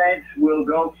my strength will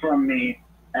go from me,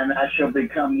 and I shall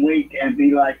become weak and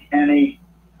be like any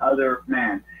other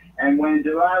man. And when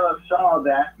Delilah saw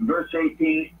that, verse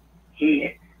 18,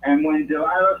 and when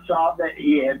Delilah saw that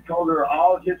he had told her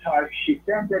all his heart, she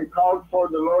sent and called for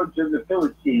the lords of the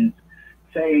Philistines,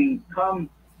 saying, Come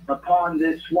upon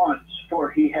this once,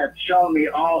 for he hath shown me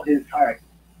all his heart.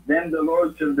 Then the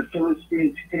lords of the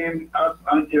Philistines came up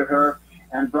unto her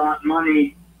and brought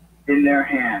money in their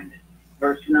hand.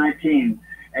 Verse 19,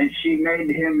 and she made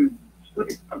him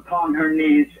sleep upon her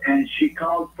knees, and she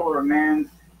called for a man,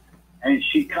 and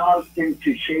she caused him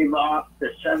to shave off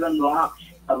the 7 locks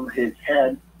of his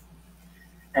head,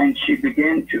 and she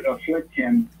began to afflict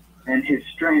him, and his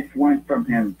strength went from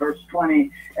him. Verse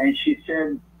 20, and she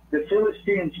said, The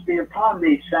Philistines be upon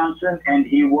thee, Samson. And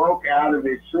he woke out of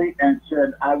his sleep and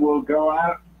said, I will go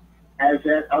out as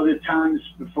at other times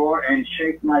before and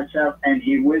shake myself. And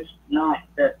he wist not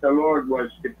that the Lord was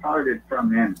departed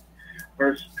from him.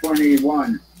 Verse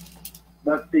 21,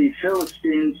 but the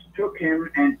Philistines took him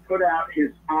and put out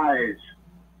his eyes.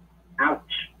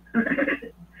 Ouch.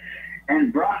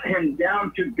 And brought him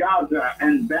down to Gaza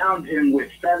and bound him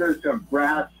with fetters of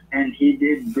brass, and he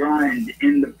did grind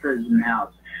in the prison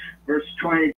house. Verse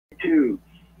 22,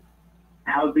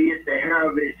 howbeit the hair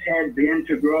of his head began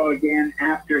to grow again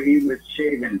after he was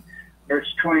shaven.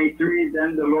 Verse 23,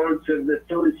 then the lords of the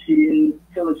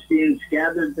Philistines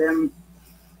gathered them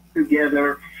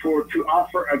together for to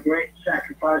offer a great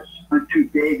sacrifice unto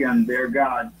Dagon their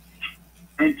god,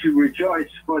 and to rejoice,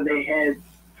 for they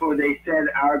said,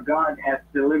 Our God hath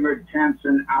delivered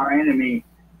Samson our enemy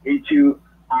into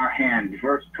our hand.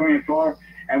 Verse 24,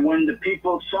 and when the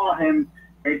people saw him,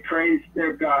 they praised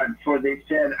their God, for they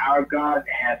said, Our God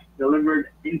hath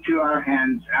delivered into our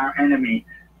hands our enemy,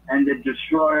 and the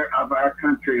destroyer of our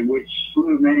country, which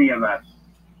slew many of us.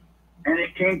 And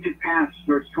it came to pass,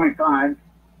 verse 25,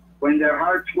 when their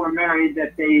hearts were merry,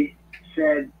 that they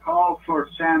said, Call for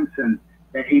Samson,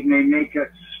 that he may make us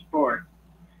sport.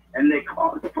 And they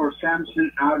called for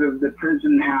Samson out of the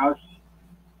prison house,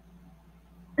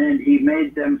 and he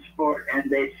made them sport, and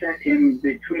they set him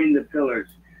between the pillars.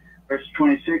 Verse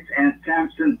 26, and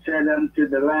Samson said unto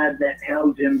the lad that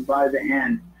held him by the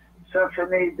hand, Suffer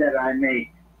me that I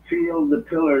may feel the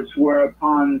pillars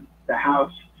whereupon the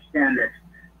house standeth,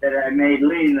 that I may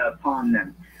lean upon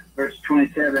them. Verse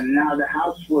 27, now the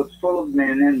house was full of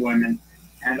men and women,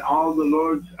 and all the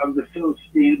lords of the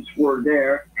Philistines were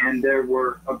there, and there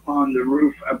were upon the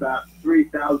roof about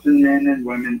 3,000 men and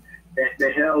women that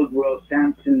beheld while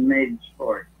Samson made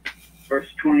sport. Verse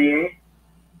 28,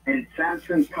 and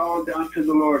Samson called unto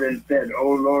the Lord and said, O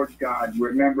Lord God,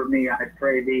 remember me, I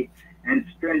pray thee, and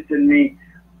strengthen me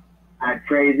I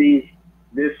pray thee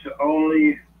this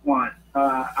only once.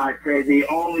 I pray thee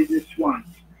only this once,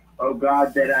 O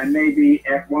God, that I may be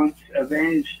at once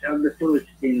avenged of the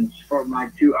Philistines for my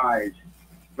 2 eyes.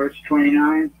 Verse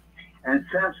 29, and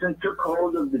Samson took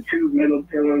hold of the 2 middle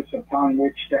pillars upon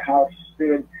which the house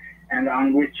stood, and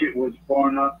on which it was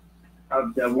borne up,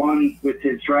 of the one with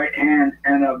his right hand,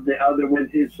 and of the other with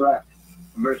his left.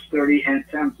 Verse 30, and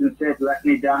Samson said, let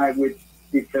me die with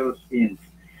the Philistines.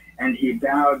 And he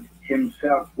bowed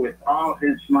himself with all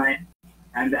his might,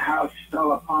 and the house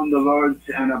fell upon the lords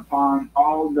and upon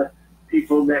all the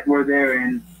people that were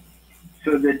therein.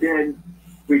 So the dead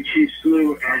which he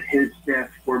slew at his death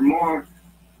were more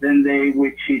than they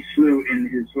which he slew in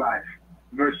his life.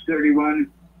 Verse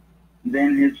 31,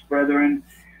 then his brethren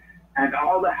and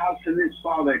all the house of his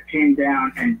father came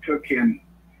down and took him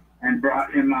and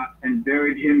brought him up and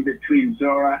buried him between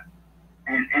Zorah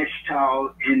and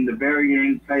Eshtaol in the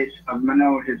burying place of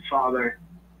Manoah his father,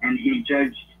 and he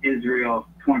judged Israel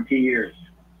 20 years.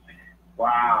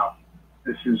 Wow,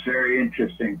 this is very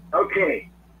interesting. Okay,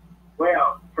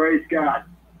 well, praise God.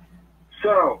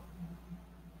 So,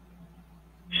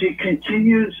 she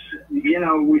continues,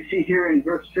 we see here in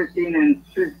verse 15 and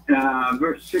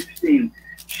verse 16,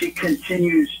 she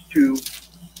continues to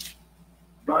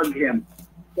bug him,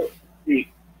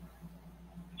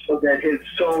 so that his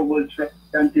soul was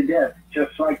done to death,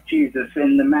 just like Jesus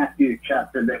in the Matthew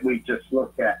chapter that we just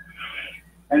looked at.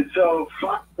 And so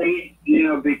finally,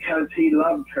 because he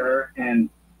loved her, and,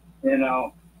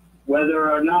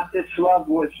 whether or not this love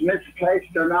was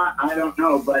misplaced or not, I don't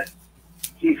know, but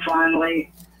he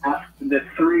finally, after the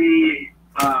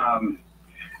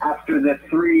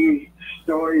three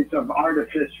stories of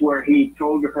artifice where he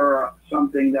told her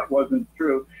something that wasn't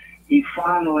true, he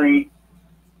finally,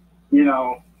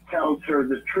 tells her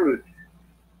the truth.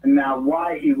 And now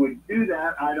why he would do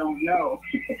that, I don't know.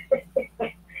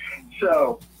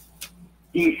 So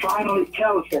he finally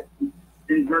tells her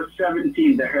in verse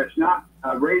 17,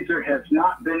 a razor has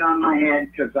not been on my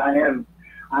head, because I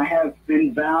have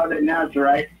been vowed a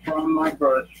Nazarite from my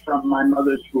birth, from my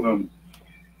mother's womb.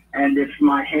 And if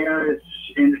my head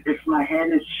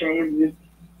is shaved,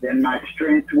 then my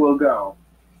strength will go.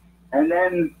 And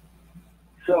then,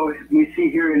 so we see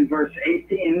here in verse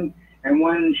 18, and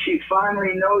when she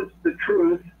finally knows the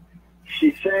truth,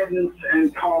 she sends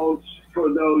and calls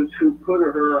for those who put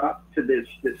her up to this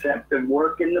deceptive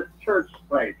work in the first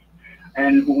place,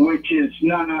 and which is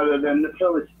none other than the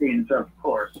Philistines, of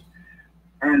course.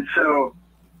 And so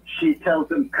she tells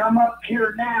him, come up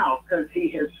here now, because he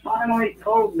has finally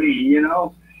told me,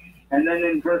 And then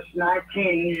in verse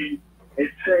 19,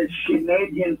 it says she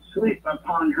made him sleep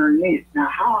upon her knees. Now,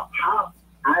 how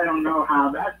I don't know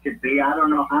how that could be. I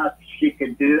don't know how she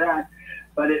could do that.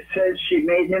 But it says she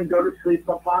made him go to sleep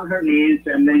upon her knees,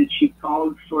 and then she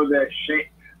called for the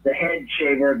head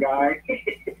shaver guy.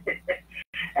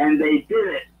 And they did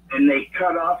it, and they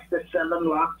cut off the 7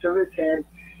 locks of his head.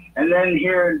 And then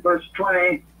here in verse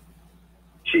 20,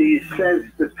 she says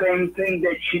the same thing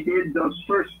that she did those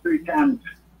first 3 times.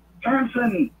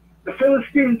 Samson, the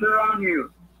Philistines are on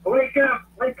you. Wake up,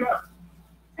 wake up.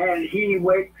 And he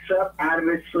wakes up out of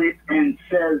his sleep and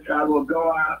says, I will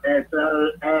go out at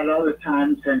other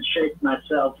times and shake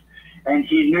myself. And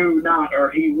he knew not,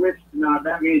 or he wist not,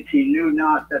 that means he knew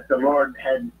not that the Lord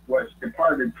was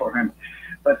departed for him.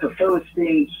 But the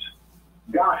Philistines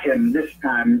got him this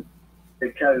time,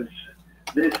 because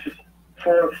this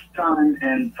 4th time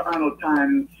and final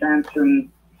time,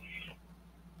 Samson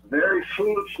very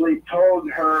foolishly told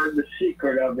her the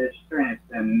secret of his strength.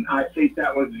 And I think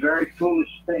that was a very foolish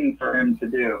thing for him to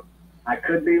do. I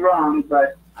could be wrong,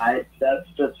 but that's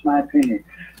just my opinion.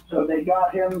 So they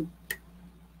got him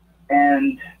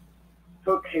and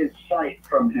took his sight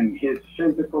from him, his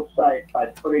physical sight, by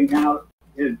putting out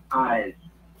his eyes.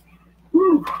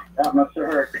 Whew, that must have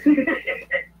hurt.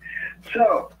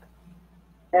 So,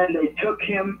 and they took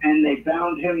him and they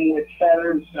bound him with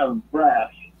fetters of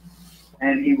brass.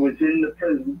 And he was in the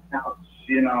prison house,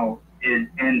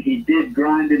 and he did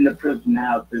grind in the prison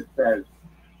house, it says.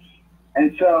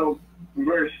 And so,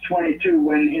 verse 22,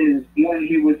 when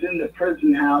he was in the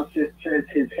prison house, it says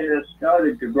his hair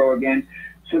started to grow again.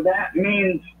 So that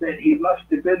means that he must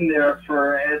have been there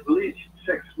for at least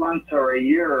 6 months or a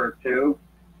year or 2.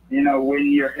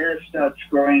 When your hair starts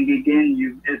growing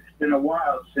again, it's been a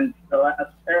while since the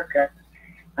last haircut.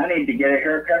 I need to get a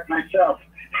haircut myself.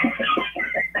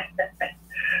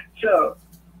 So,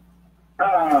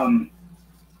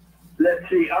 let's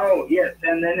see. Oh, yes.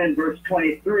 And then in verse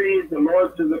 23, the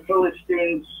lords of the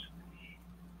Philistines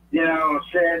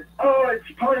said, "Oh,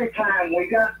 it's party time. We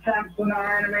got Samson,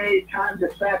 our enemy. Time to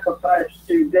sacrifice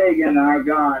to Dagon, our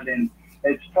God, and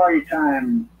it's party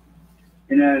time."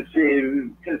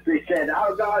 Because they said,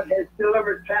 "Our God has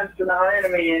delivered Samson, our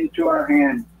enemy, into our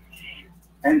hand."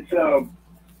 And so,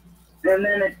 and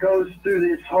then it goes through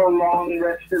this whole long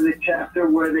rest of the chapter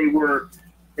where they were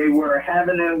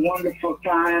having a wonderful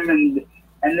time, and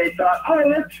they thought, "Oh,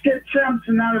 let's get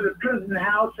Samson out of the prison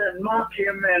house and mock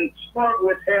him and sport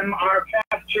with him, our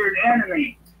captured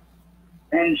enemy."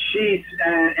 And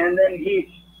and then he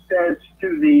says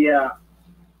to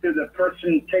the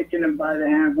person taking him by the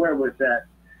hand, where was that?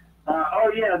 A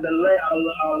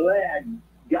lad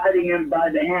guiding him by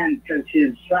the hand because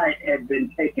his sight had been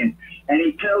taken. And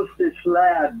he tells this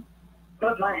lad,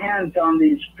 "Put my hands on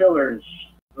these pillars,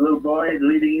 little boy,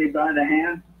 leading me by the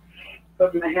hand.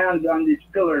 Put my hands on these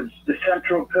pillars, the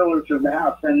central pillars of the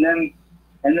house." And then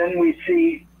we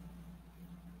see,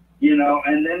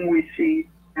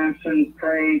 Samson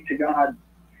praying to God,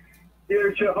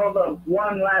 "Dear Jehovah,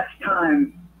 one last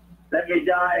time, let me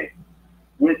die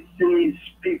with these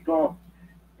people.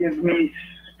 Give me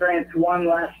strength one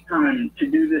last time to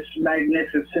do this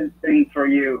magnificent thing for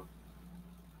you."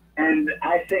 And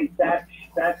I think that's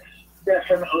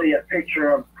definitely a picture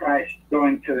of Christ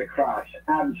going to the cross.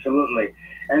 Absolutely.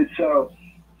 And so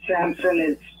Samson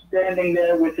is standing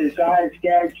there with his eyes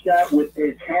gouged out, with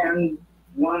his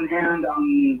one hand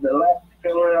on the left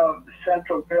pillar of the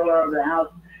central pillar of the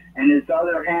house, and his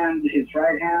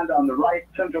right hand on the right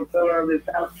central pillar of his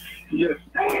house, just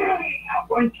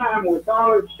one time with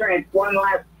all his strength, one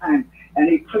last time. And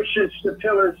he pushes the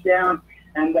pillars down,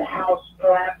 and the house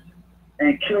collapses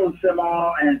and kills them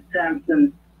all. And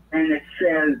Samson, and it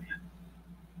says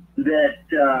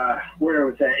that, where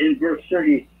was that? In verse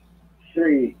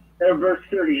 33, verse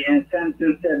 30, and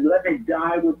Samson said, "Let me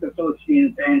die with the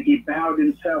Philistines." And he bowed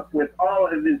himself with all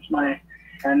of his might,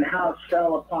 and the house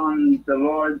fell upon the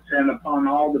lords and upon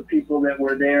all the people that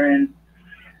were therein.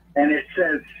 And it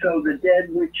says, "So the dead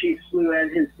which he slew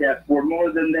at his death were more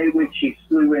than they which he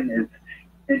slew in his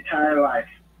entire life."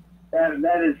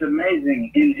 That is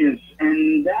amazing.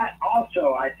 And that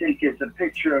also, I think, is a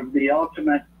picture of the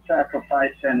ultimate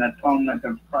sacrifice and atonement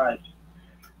of Christ.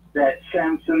 That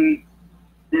Samson,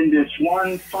 in this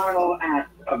one final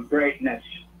act of greatness,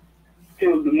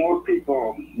 killed more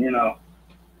people,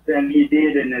 than he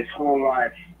did in his whole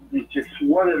life. It's just,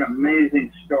 what an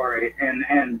amazing story.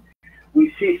 And we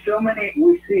see so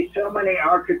many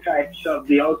archetypes of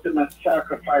the ultimate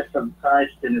sacrifice of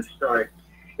Christ in this story,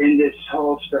 in this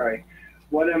whole story.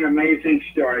 What an amazing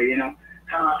story,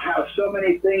 how so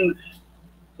many things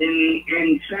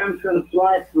in Samson's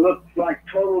life looked like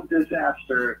total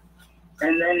disaster.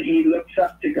 And then he looks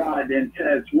up to God and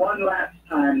says, "One last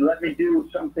time, let me do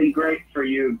something great for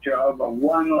you, Jehovah,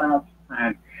 one last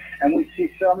time." And we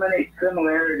see so many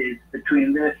similarities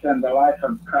between this and the life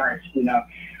of Christ,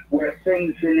 where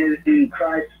things in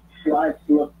Christ's life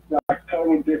looked like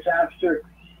total disaster,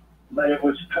 but it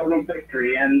was total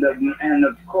victory. And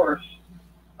of course,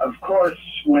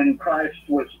 when Christ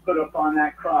was put upon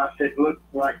that cross, it looked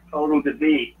like total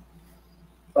defeat.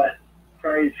 But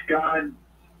praise God,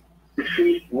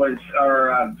 victory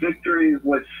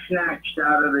was snatched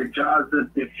out of the jaws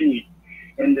of defeat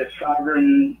in the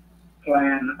sovereign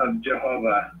plan of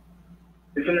Jehovah.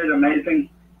 Isn't it amazing?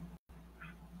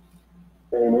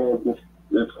 And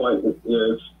it's quite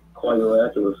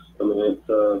miraculous. I mean,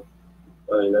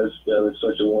 it's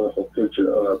such a wonderful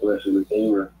picture of our blessed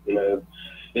Redeemer.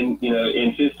 In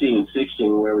 15 and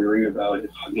 16, where we read about it,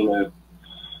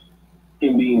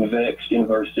 him being vexed in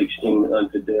verse 16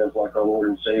 unto death, like our Lord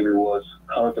and Savior was,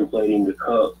 contemplating the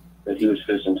cup that he was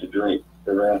fixing to drink,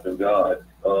 the wrath of God,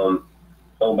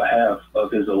 on behalf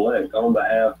of his elect, on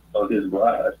behalf of his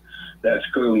bride. That's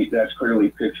clearly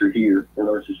pictured here in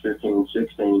verses 15 and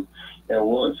 16. And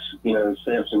once,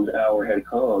 Samson's hour had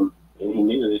come and he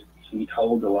knew it, he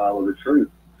told Delilah the truth,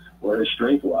 where his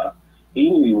strength lay. He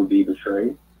knew he would be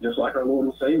betrayed, just like our Lord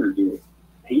and Savior did.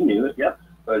 He knew it, yep.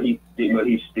 But he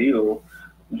still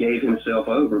gave himself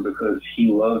over because he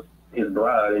loved his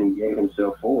bride and he gave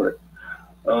himself for it.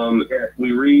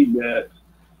 We read that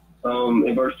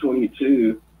in verse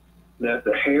 22 that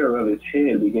the hair of his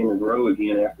head began to grow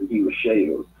again after he was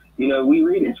shaven. We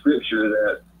read in Scripture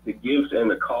that the gift and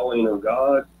the calling of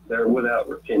God, they're without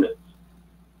repentance.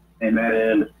 Amen.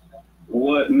 And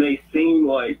what may seem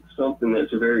like something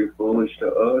that's very foolish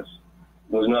to us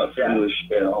was not foolish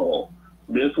at all.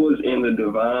 This was in the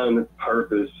divine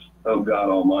purpose of God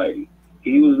Almighty.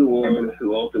 He was the one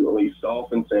who ultimately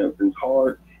softened Samson's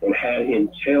heart and had him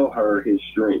tell her his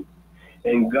strength.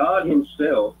 And God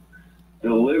himself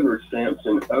delivered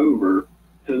Samson over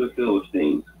to the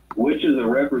Philistines, which is a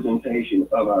representation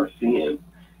of our sin.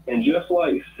 And just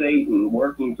like Satan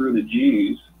working through the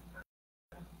Jews,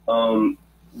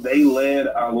 they led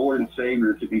our Lord and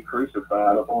Savior to be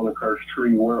crucified upon the cursed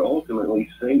tree, where ultimately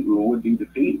Satan would be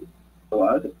defeated.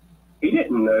 He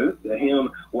didn't know that him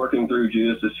working through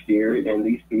Judas Iscariot and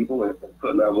these people and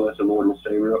putting our blessed Lord and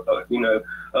Savior up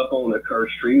on the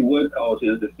cursed tree would cause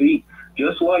his defeat,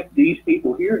 just like these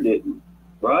people here didn't,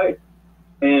 right?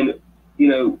 And,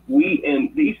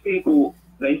 these people,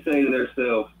 they say to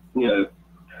themselves,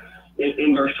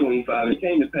 in verse 25, it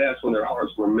came to pass when their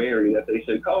hearts were merry that they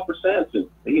said, call for Samson,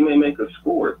 that he may make us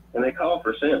sport. And they called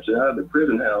for Samson out of the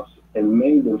prison house and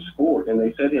made them sport, and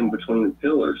they set him between the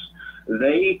pillars.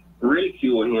 They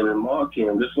ridiculed him and mocked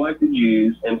him, just like the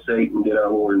Jews and Satan did our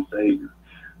Lord and Savior.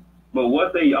 But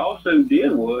what they also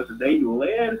did was they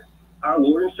led our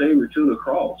Lord and Savior to the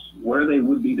cross, where they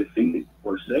would be defeated,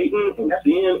 where Satan and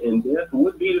sin and death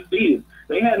would be defeated.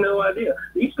 They had no idea.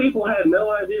 These people had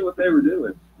no idea what they were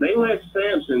doing. They led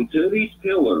Samson to these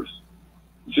pillars,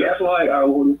 just like our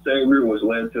Lord and Savior was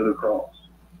led to the cross.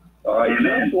 All right,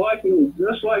 just like he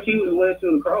was led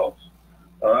to the cross.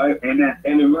 All right, and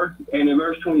in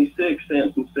verse 26,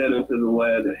 Samson said unto the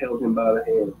lad that held him by the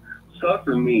hand,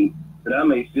 suffer me, that I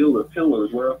may feel the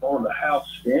pillars whereupon the house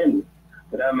standeth,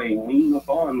 that I may lean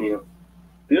upon them.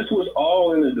 This was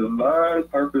all in the divine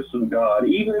purpose of God,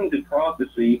 even the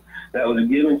prophecy that was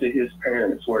given to his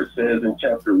parents, where it says in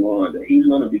chapter 1 that he's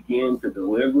going to begin to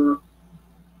deliver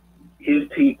his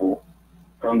people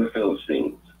from the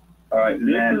Philistines. All right,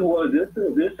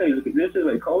 this is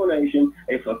a culmination,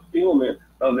 a fulfillment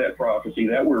of that prophecy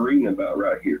that we're reading about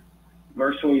right here.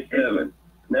 Verse 27.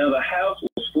 Now the house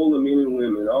was full of men and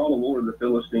women, and all the lords of the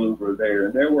Philistines were there.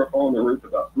 And there were upon the roof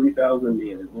about 3,000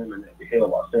 men and women that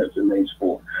beheld while Samson made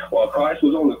sport. While Christ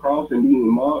was on the cross and being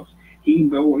mocked, he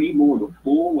bore the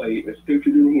full weight, as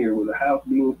pictured in here, with the house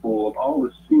being full of all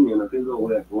the sin of his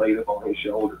elect laid upon his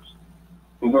shoulders.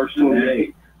 In verse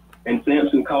 28, and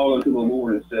Samson called unto the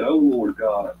Lord and said, O Lord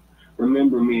God,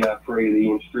 remember me, I pray thee,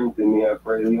 and strengthen me, I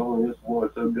pray thee, only this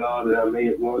once, O God, that I may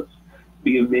at once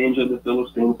be avenged of the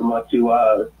Philistines from my two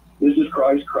eyes. This is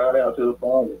Christ crying out to the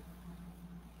Father.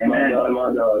 My God,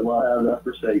 why have thou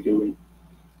forsaken me?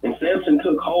 And Samson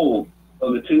took hold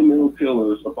of the two middle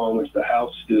pillars upon which the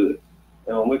house stood,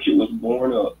 and on which it was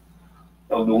borne up,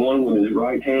 of the one with his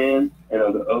right hand, and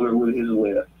of the other with his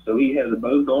left. So he has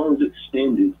both arms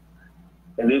extended,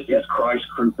 and this is Christ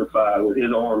crucified, with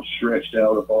his arms stretched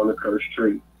out upon the cursed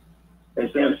tree. And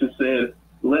Samson said,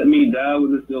 let me die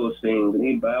with the Philistines. And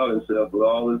he bowed himself with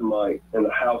all his might, and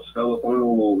the house fell upon the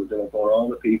lords and upon all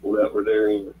the people that were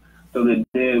therein. So the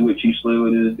dead which he slew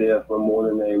in his death were more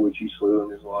than they which he slew in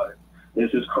his life.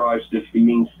 This is Christ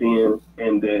defeating sin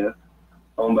and death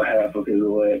on behalf of his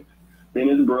elect. Then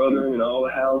his brother and all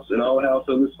the house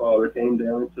of his father came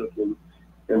down and took him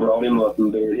and brought him up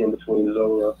and buried him between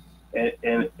Zorah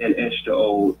and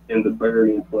Eshtaol in the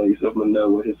burying place of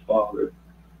Manoah his father.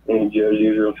 And he judged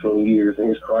Israel 20 years. And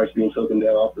here's Christ being taken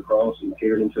down off the cross and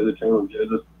carried into the tomb of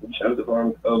Joseph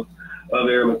of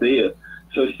Arimathea.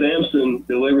 So Samson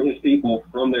delivering his people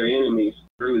from their enemies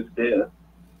through his death,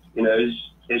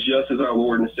 it's just as our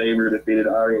Lord and Savior defeated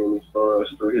our enemies for us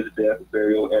through his death,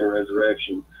 burial, and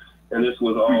resurrection. And this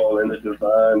was all in the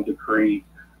divine decree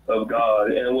of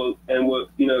God. And what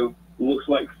looks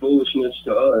like foolishness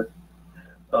to us,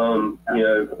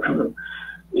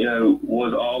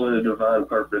 was all in the divine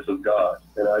purpose of God.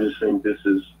 And I just think this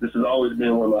has always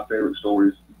been one of my favorite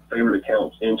stories, favorite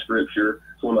accounts in Scripture.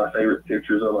 It's one of my favorite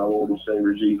pictures of our Lord and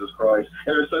Savior Jesus Christ.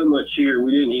 And there's so much here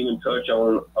we didn't even touch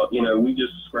on. We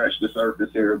just scratched the surface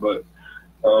here, but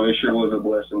it sure was a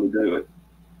blessing to do it.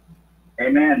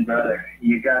 Amen, brother.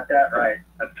 You got that right.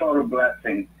 A total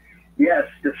blessing. Yes,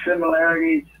 the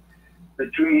similarities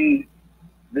between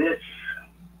this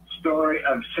story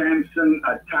of Samson,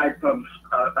 a type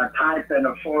and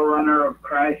a forerunner of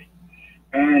Christ,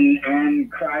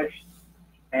 and Christ,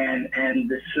 and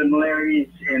the similarities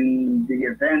in the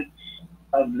events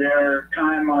of their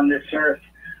time on this earth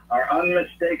are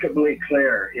unmistakably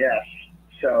clear. Yes.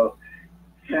 So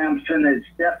Samson is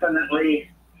definitely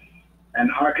an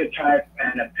archetype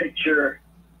and a picture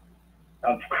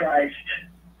of Christ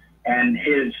and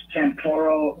his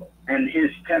temporal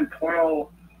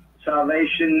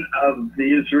salvation of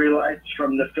the Israelites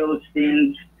from the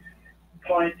Philistines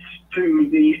points to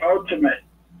the ultimate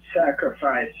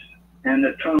sacrifice and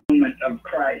atonement of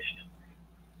Christ,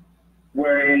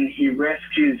 wherein he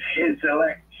rescues his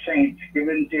elect saints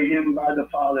given to him by the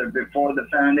Father before the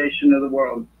foundation of the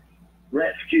world,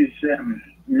 rescues them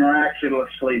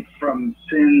miraculously from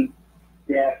sin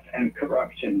death, and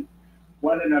corruption.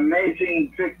 What an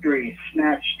amazing victory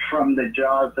snatched from the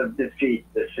jaws of defeat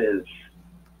this is.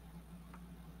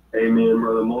 Amen,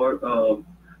 Brother Mark.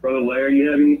 Brother Larry,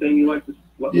 you have anything you'd like to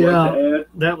add?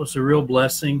 That was a real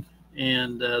blessing,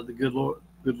 and the good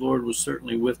Lord was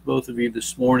certainly with both of you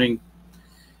this morning.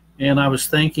 And I was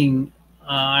thinking,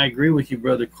 I agree with you,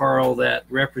 Brother Carl, that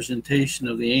representation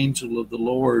of the angel of the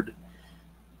Lord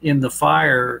in the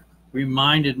fire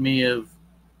reminded me of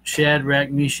Shadrach,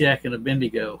 Meshach, and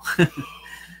Abednego.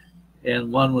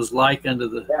 And one was like unto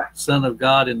the Son of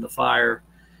God in the fire.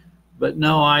 But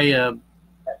no,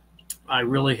 I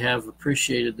really have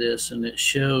appreciated this, and it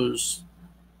shows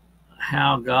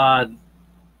how God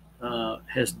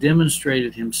has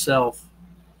demonstrated himself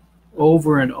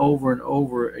over and over and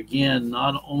over again,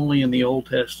 not only in the Old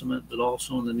Testament, but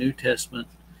also in the New Testament,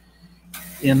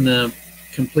 in the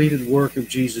completed work of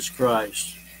Jesus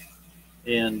Christ.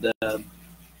 And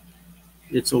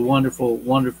it's a wonderful,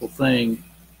 wonderful thing.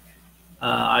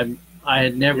 I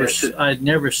had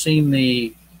never seen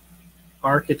the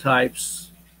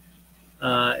archetypes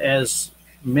as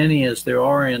many as there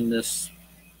are in this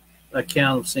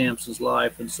account of Samson's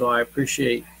life, and so I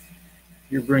appreciate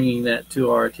you're bringing that to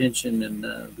our attention, and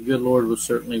the good Lord was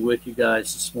certainly with you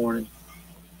guys this morning.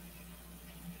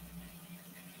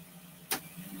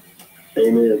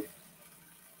 Amen.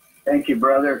 Thank you,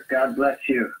 brother. God bless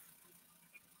you.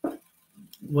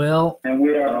 Well, and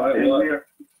we are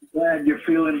glad you're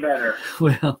feeling better.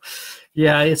 Well,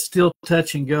 yeah, it's still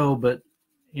touch and go, but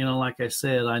you know, like I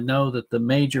said, I know that the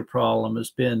major problem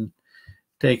has been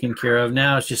taken care of.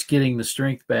 Now it's just getting the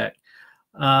strength back.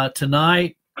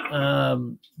 Tonight,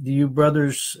 do you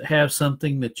brothers have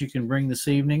something that you can bring this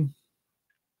evening?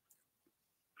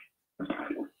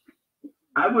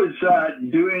 I was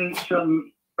doing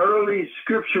some early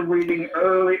scripture reading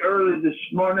early this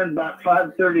morning, about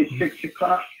 5:30, 6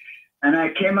 o'clock, and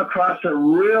I came across a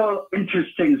real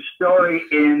interesting story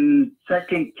in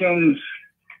 2 Kings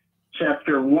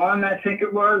chapter 1, I think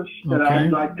it was, that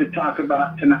I'd like to talk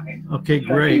about tonight. Okay,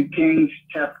 great. 2 Kings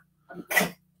chapter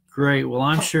 1. Great. Well,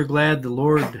 I'm sure glad the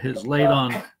Lord has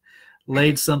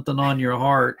laid something on your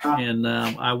heart, and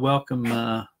I welcome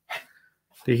to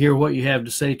hear what you have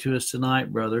to say to us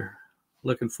tonight, brother.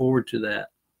 Looking forward to that.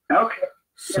 Okay.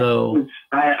 So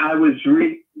I was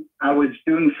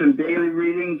doing some daily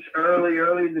readings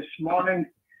early this morning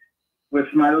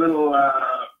with my little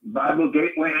Bible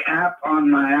Gateway app on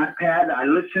my iPad. I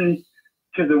listen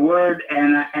to the word,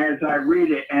 and as I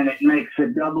read it, and it makes a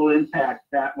double impact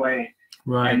that way.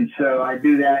 Right. And so I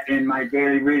do that in my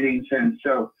daily readings, and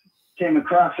so came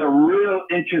across a real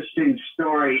interesting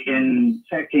story in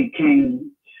 2 Kings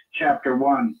chapter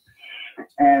 1.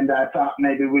 And I thought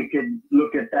maybe we could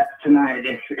look at that tonight,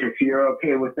 if you're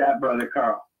okay with that, Brother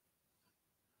Carl.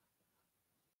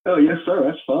 Oh, yes, sir.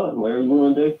 That's fine. Whatever you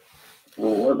want to do.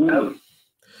 Well,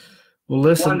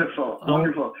 listen.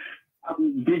 Wonderful.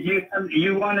 Did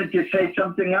you wanted to say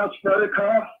something else, Brother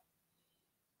Carl?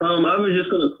 I was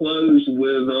just going to close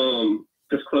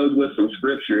with some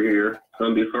scripture here. It's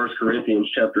going to be 1 Corinthians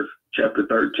chapter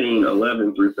 13,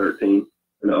 11 through 13,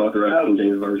 in the Authorized King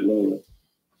James Version only.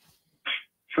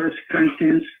 1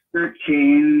 Corinthians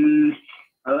 13,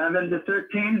 11 to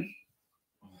 13?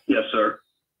 Yes, sir.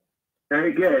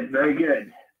 Very good, very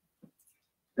good.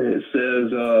 It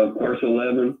says, verse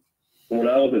 11, when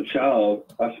I was a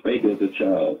child, I spake as a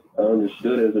child. I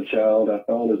understood as a child. I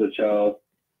thought as a child.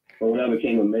 But when I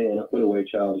became a man, I put away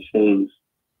childish things.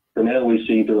 For now we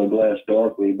see through a glass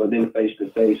darkly, but then face to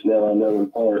face. Now I know in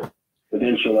part, but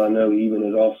then shall I know even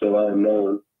as also I am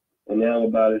known. And now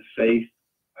abideth faith,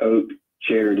 hope,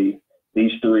 charity,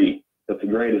 these three, but the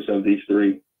greatest of these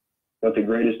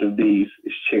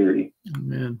is charity.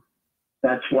 Amen.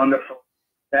 That's wonderful.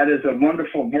 That is a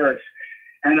wonderful verse.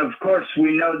 And of course,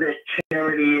 we know that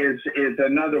charity is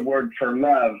another word for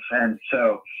love. And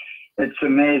so it's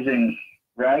amazing.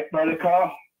 Right, Brother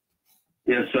Carl?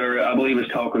 Yes, sir. I believe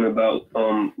it's talking about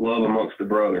love amongst the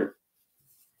brother.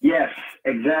 Yes,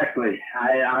 exactly.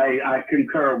 I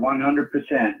concur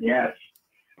 100%. Yes.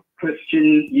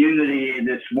 Christian unity,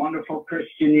 this wonderful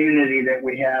Christian unity that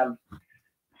we have,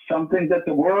 something that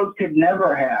the world could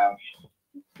never have.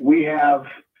 We have,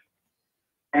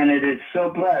 and it is so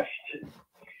blessed.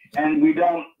 And we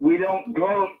don't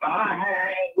go,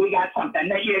 hey, we got something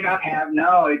that you don't have.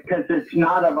 No, because it's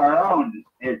not of our own.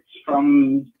 It's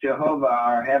from Jehovah,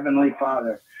 our Heavenly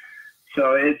Father.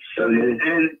 So it's so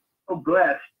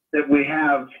blessed that we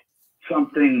have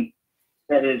something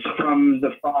that is from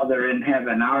the Father in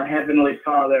heaven, our Heavenly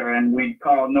Father, and we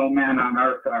call no man on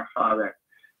earth our Father.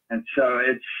 And so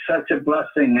it's such a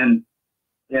blessing. And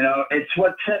You know, it's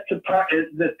what sets apart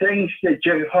the things that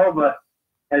Jehovah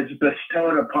has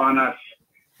bestowed upon us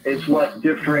is what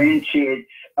differentiates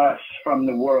us from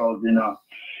the world. You know,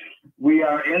 we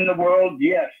are in the world,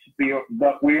 yes,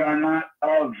 but we are not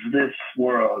of this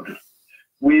world.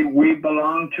 We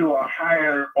belong to a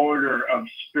higher order of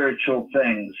spiritual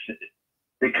things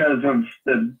because of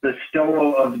the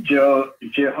bestowal of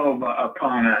Jehovah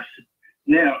upon us.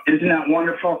 Now, isn't that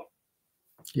wonderful?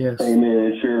 Yes.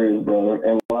 Amen. It sure is, brother.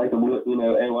 And like the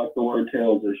word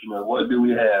tells us, what do we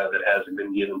have that hasn't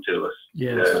been given to us?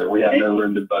 Yes. We have no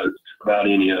room to boast about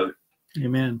any of it.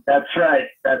 Amen. That's right.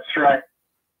 That's right.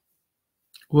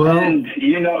 Well, and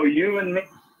you and me,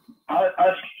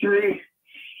 us three,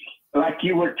 like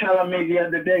you were telling me the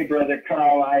other day, Brother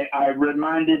Carl, I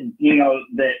reminded,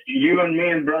 that you and me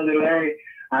and Brother Larry,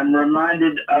 I'm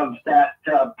reminded of that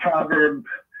proverb,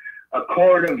 a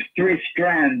cord of 3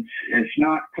 strands is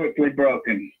not quickly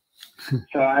broken.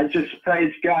 So I just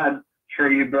praise God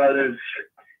for you brothers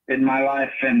in my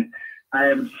life. And I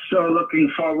am so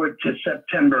looking forward to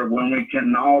September when we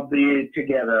can all be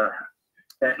together,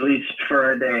 at least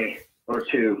for a day or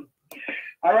two.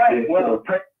 All right. Well,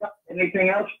 anything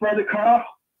else, Brother Carl?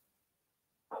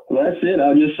 Well, that's it.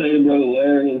 I'll just say to Brother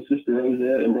Larry and Sister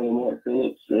Rosette and Brother Mark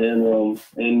Phillips and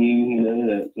you,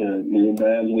 that me and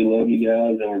Babs, we love you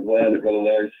guys, and we're glad that Brother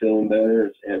Larry's feeling better.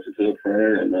 It's answer to a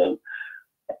prayer, and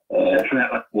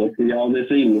we'll see y'all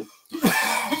this evening.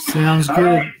 Sounds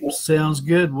good. Right. Sounds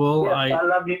good. Well, yes, I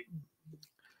love you.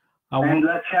 And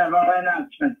let's have our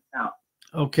announcement now.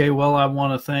 Okay, well, I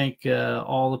want to thank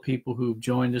all the people who've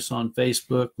joined us on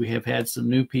Facebook. We have had some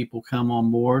new people come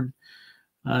on board.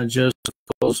 Joseph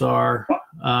Ozar,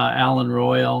 Alan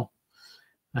Royal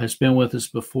has been with us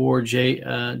before.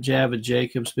 Javid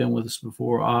Jacobs been with us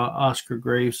before. Oscar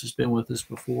Graves has been with us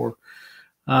before.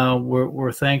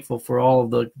 We're thankful for all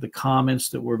of the comments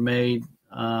that were made.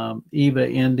 Eva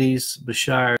Indies,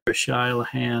 Bashir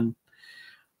Shilahan.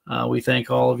 We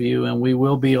thank all of you, and we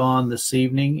will be on this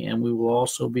evening, and we will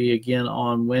also be again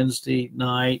on Wednesday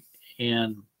night,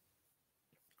 and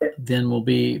then we'll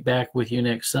be back with you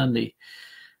next Sunday.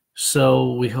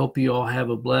 So we hope you all have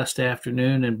a blessed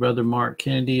afternoon, and Brother Mark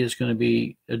Kennedy is going to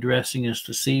be addressing us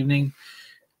this evening.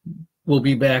 We'll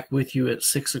be back with you at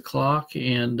 6 o'clock,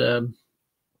 and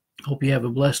hope you have a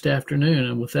blessed afternoon.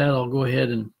 And with that, I'll go ahead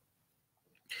and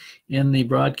end the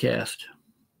broadcast.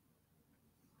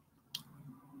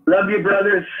 Love you,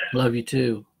 brothers. Love you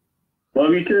too.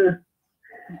 Love you too.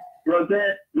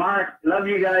 Rosette, Mark, love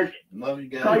you guys. Love you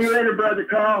guys. Call you later, Brother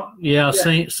Carl. Yeah,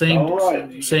 same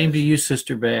right. same to you,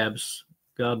 Sister Babs.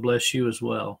 God bless you as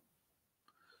well.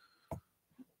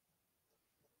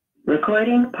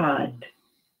 Recording paused.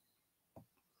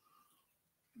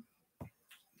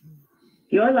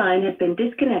 Your line has been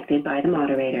disconnected by the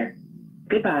moderator.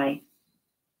 Goodbye.